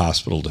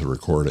Hospital to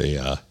record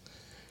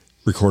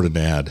an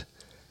ad,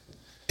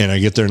 and I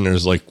get there and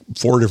there's like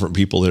 4 different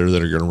people there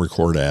that are going to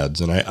record ads,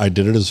 and I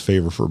did it as a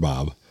favor for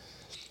Bob,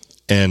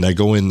 and I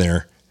go in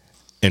there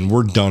and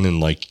we're done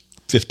in like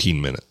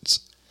 15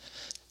 minutes,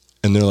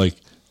 and they're like,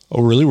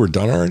 "Oh, really? We're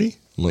done already?"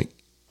 I'm like,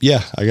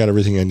 "Yeah, I got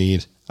everything I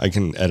need. I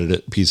can edit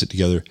it, piece it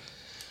together."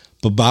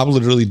 But Bob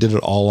literally did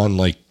it all on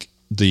like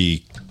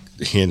the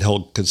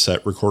handheld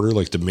cassette recorder,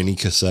 like the mini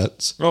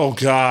cassettes. Oh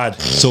God.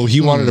 So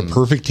he wanted a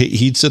perfect take.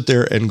 He'd sit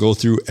there and go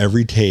through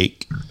every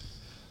take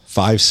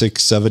 5,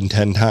 6, 7,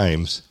 10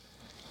 times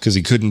because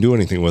he couldn't do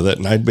anything with it.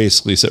 And I'd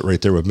basically sit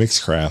right there with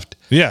Mixcraft.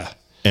 Yeah.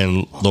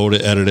 And load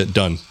it, edit it,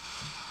 done.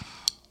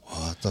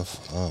 What the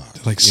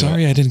fuck? Like,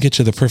 sorry, I didn't get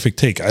you the perfect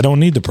take. I don't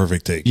need the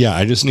perfect take. Yeah,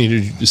 I just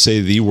needed you to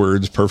say the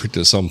words perfect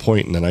at some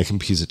point, and then I can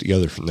piece it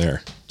together from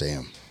there.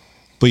 Damn.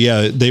 But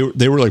yeah, they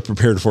were like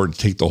prepared for it to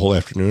take the whole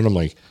afternoon. I'm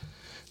like,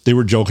 they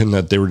were joking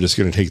that they were just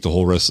going to take the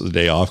whole rest of the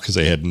day off because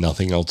they had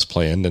nothing else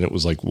planned, and it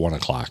was like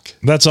 1:00.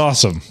 That's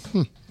awesome.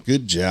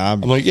 Good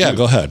job. I'm like, yeah,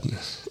 go ahead.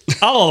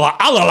 I'll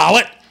allow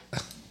it.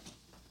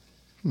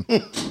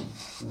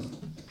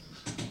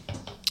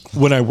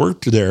 When I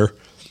worked there,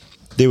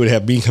 they would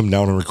have me come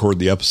down and record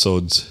the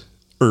episodes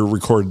or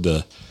record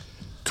the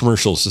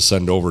commercials to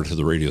send over to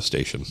the radio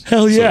station.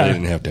 Hell yeah. So they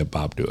didn't have to have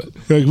Bob do it.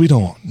 Like, we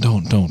don't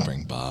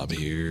bring Bob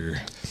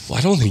here. Well,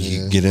 I don't think you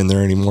can get in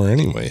there anymore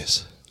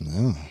anyways.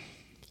 No.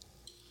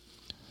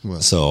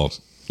 Well. So,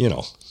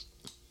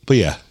 but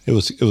yeah, it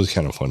was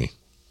kind of funny.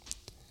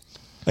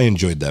 I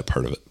enjoyed that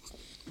part of it.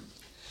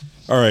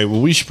 All right, well,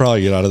 we should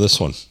probably get out of this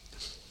one.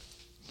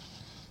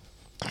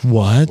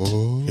 What?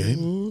 Okay.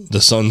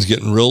 The sun's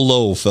getting real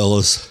low,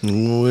 fellas.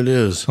 Oh, it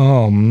is.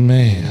 Oh,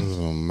 man.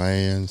 Oh,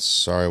 man.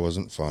 Sorry, it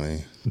wasn't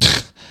funny.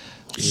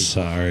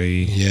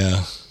 Sorry.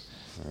 Yeah.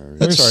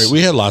 That's all right.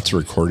 We had lots of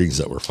recordings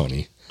that were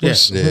funny. We're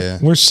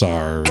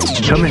sorry.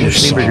 Come into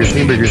Schneeberger's.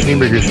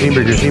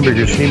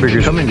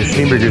 Come into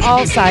Schneeberger's.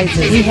 All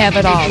sizes. We have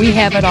it all. We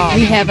have it all.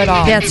 We have it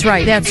all. That's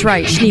right.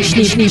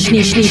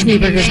 Schneeberger's.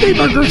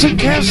 Schneeberger's in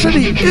Cass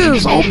City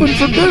is open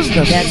for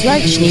business. That's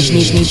right.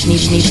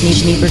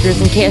 Schneeberger's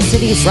in Cass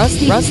City.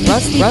 Rusty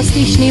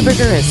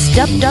Schneeberger has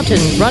stepped up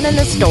and running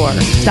the store.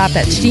 Stop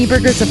at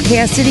Schneeberger's of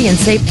Cass City and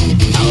say,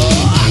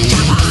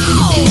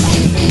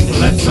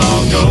 Let's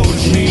all go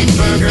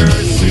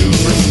Schneeberger's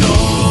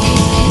Superstore.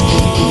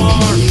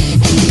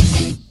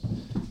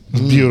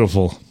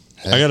 Beautiful.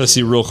 I got to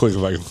see real quick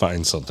if I can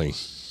find something.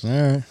 All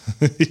right.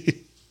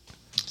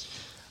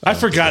 I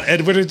forgot,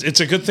 Edward. It's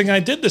a good thing I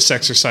did this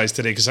exercise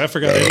today because I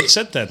forgot Ed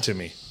sent that to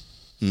me.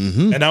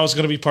 Mm-hmm. And now it's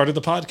going to be part of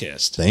the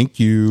podcast. Thank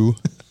you.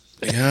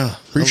 Yeah.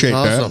 Appreciate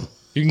that. Awesome.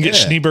 You can get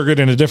Schneebergered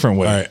in a different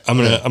way. All right, I'm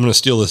gonna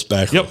steal this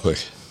back real quick.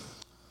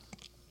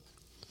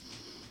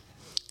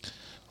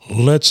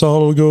 Let's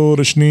all go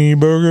to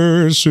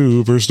Schneeberger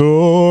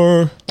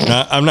Superstore.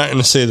 Now, I'm not going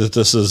to say that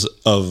this is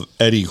of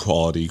Eddie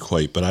quality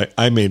quite, but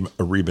I made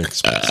a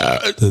remix.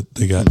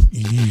 They got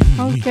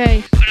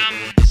Okay.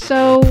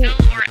 So,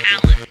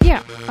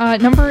 yeah,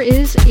 number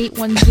is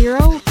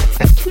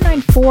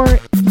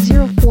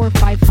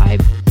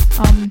 810-294-0455.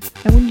 And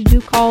when you do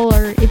call,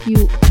 or if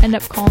you end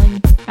up calling,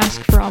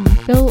 ask from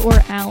Bill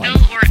or Alan.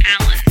 Bill or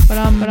Alan. Bill or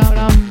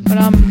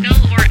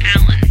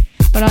Alan.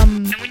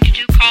 And when you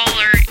do call,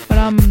 or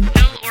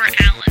Bill or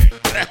Alan.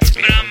 That's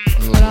me.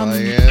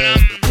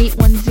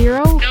 810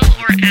 Bill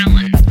or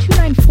Alan.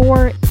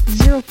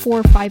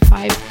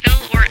 294-0455.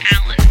 Bill or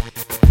Alan.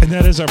 And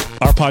that is our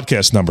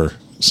podcast number.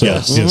 So,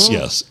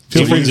 yes.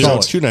 Feel free to call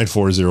it.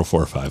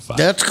 294-0455.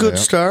 That's a good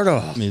start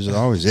off. Means it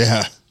always,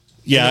 yeah.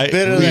 A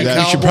bit of that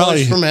we should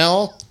Cowboys from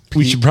hell.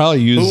 We should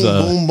probably use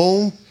boom,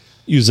 boom.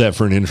 Use that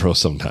for an intro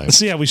sometime.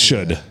 So yeah, we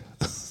should.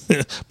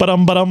 That'd be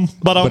a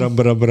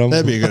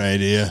good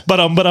idea.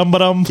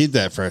 Keep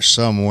that fresh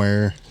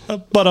somewhere.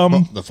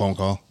 The phone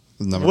call.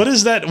 The number. What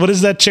is that? What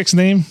is that chick's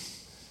name?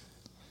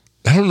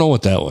 I don't know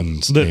what that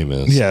one's name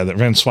is. Yeah, that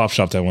ran Swap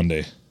Shop that one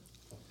day.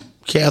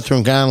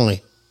 Catherine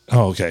Connolly.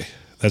 Oh, okay.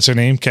 That's her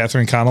name,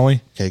 Catherine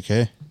Connolly.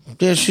 KK.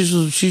 Yeah,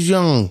 she's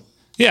young.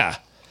 Yeah.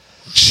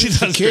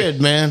 She's a kid,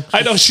 man.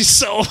 I know, she's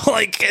so,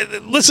 like,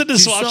 listen to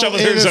Swap Shop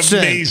with her is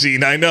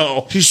amazing, I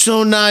know. She's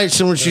so nice,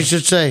 and when she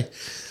should say,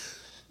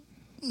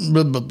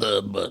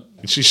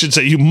 she should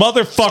say, you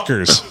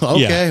motherfuckers.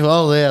 Okay,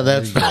 well, yeah,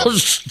 that's what I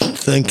was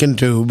thinking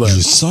too, but.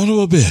 You son of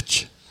a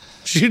bitch.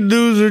 She'd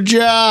lose her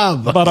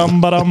job.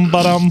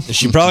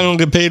 She probably won't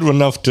get paid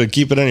enough to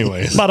keep it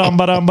anyway.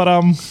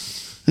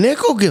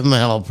 Nick will give him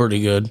hell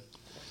pretty good.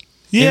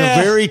 Yeah. In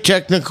a very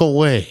technical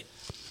way.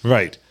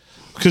 Right.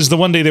 Because the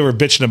one day they were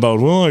bitching about,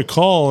 well, I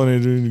call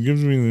and it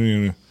gives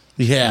me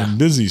the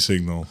busy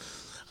signal.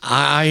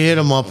 I hit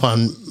him up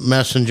on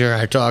Messenger.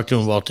 I talked to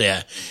him about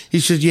that. He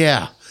said,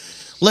 yeah,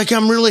 like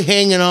I'm really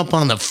hanging up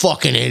on the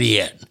fucking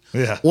idiot.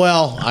 Yeah.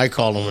 Well, I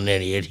called him an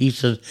idiot. He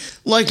said,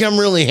 like I'm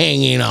really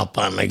hanging up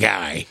on the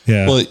guy.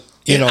 Yeah. Well,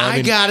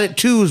 I got it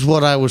too, is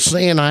what I was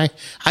saying. I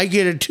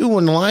get it too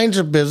when the lines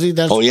are busy.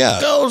 That's oh, yeah. What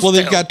it goes well,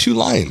 they've to. got 2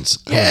 lines.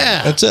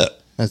 Yeah. That's it.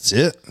 That's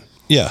it?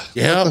 Yeah.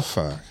 Yeah. What the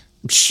fuck?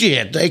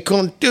 Shit, they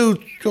couldn't do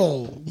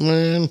so,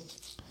 man.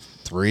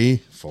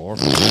 3, 4,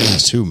 5.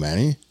 That's too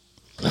many.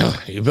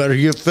 You better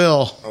get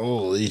Phil.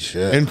 Holy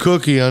shit. And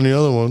Cookie on the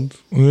other ones.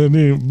 What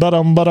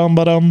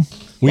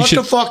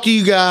The fuck do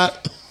you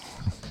got?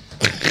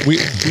 We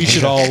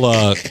should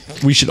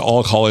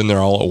all call in there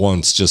all at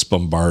once. Just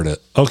bombard it.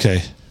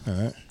 Okay. All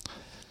right.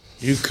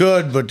 You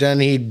could, but then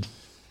he'd.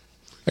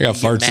 I got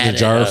farts in a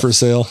jar for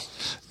sale.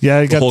 Yeah,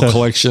 I got the whole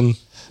collection.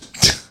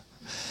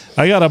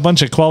 I got a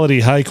bunch of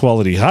high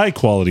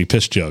quality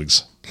piss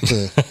jugs.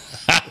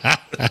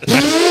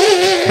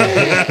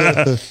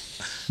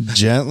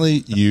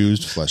 Gently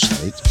used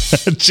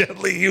fleshlight.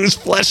 Gently used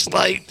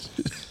fleshlight.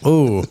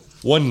 Ooh.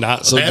 One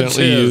not so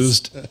gently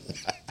used.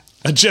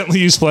 A gently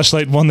used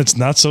fleshlight, one that's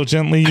not so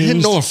gently used. I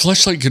didn't know a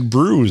fleshlight could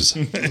bruise.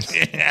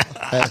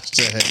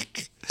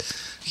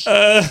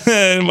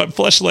 My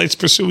fleshlight's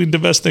pursuing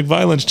domestic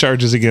violence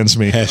charges against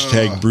me.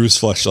 Hashtag Bruce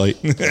Fleshlight.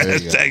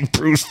 Hashtag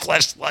Bruce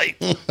Fleshlight.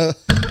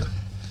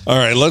 All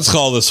right, let's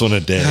call this one a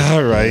day.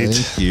 All right.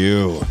 Thank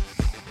you.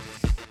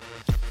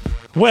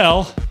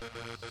 Well,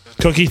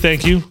 Cookie,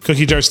 thank you.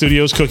 Cookie Jar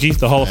Studios, Cookie,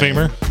 the Hall of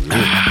Famer.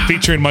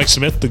 Featuring Mike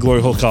Smith, the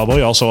Glory Hole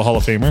Cowboy, also a Hall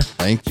of Famer.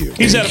 Thank you.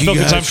 He's Adam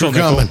Filkins, I'm Phil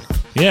Nickel.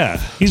 Yeah,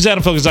 he's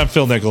Adam Filkins, I'm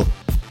Phil Nickel.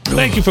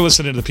 Thank you for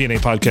listening to the P&A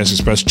Podcast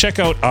Express. Check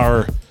out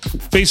our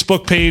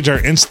Facebook page, our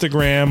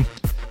Instagram.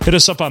 Hit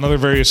us up on other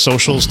various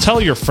socials.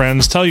 Tell your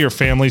friends, tell your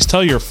families,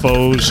 tell your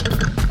foes.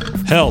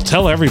 Hell,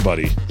 tell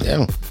everybody.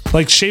 Yeah.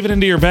 Like, shave it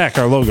into your back,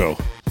 our logo.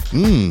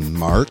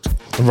 Mark.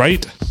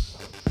 Right?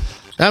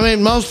 I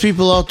mean, most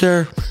people out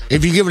there,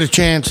 if you give it a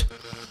chance,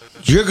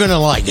 you're going to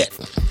like it.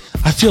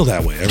 I feel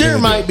that way. There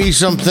might be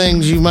some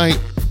things you might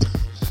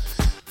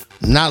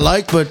not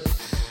like, but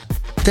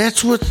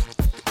that's what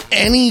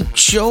any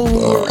show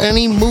or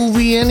any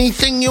movie,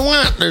 anything you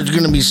want, there's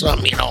going to be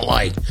something you don't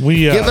like.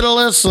 Give it a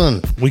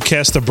listen. We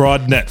cast a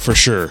broad net for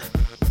sure.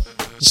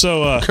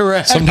 So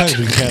correct. Sometimes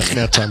we cast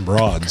nets on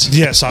broads.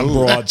 Yes, on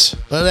broads.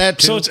 Well, that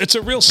too. So it's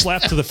a real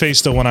slap to the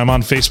face though when I'm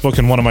on Facebook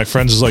and one of my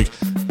friends is like,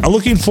 "I'm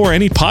looking for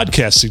any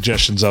podcast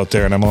suggestions out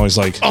there," and I'm always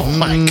like, "Oh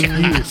my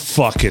god, you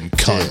fucking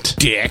cunt,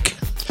 dick."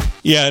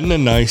 Yeah, isn't it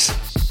nice?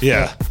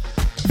 Yeah.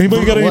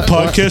 Anybody got any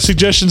podcast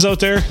suggestions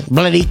out there?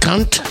 Bloody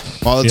cunt.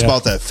 Well, it's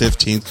about that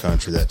 15th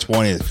country, that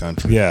 20th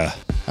country. Yeah.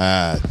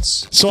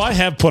 It's... So I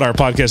have put our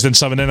podcast in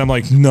some, and then I'm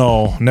like,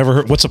 no, never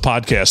heard. What's a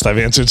podcast? I've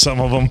answered some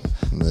of them.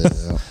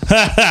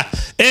 Yeah.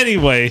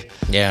 Anyway,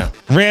 yeah.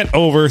 Rant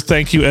over.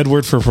 Thank you,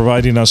 Edward, for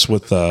providing us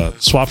with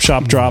Swap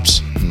Shop drops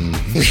and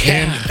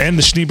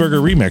the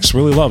Schneeberger remix.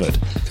 Really love it.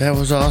 That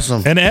was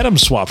awesome. And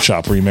Adam's Swap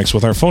Shop remix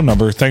with our phone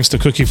number. Thanks to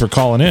Cookie for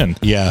calling in.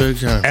 Yeah.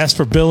 Ask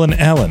for Bill and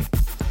Alan.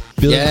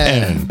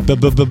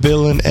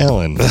 Bill and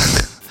Alan.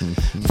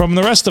 From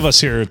the rest of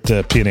us here at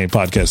the P&A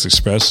Podcast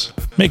Express,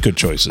 make good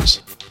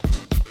choices.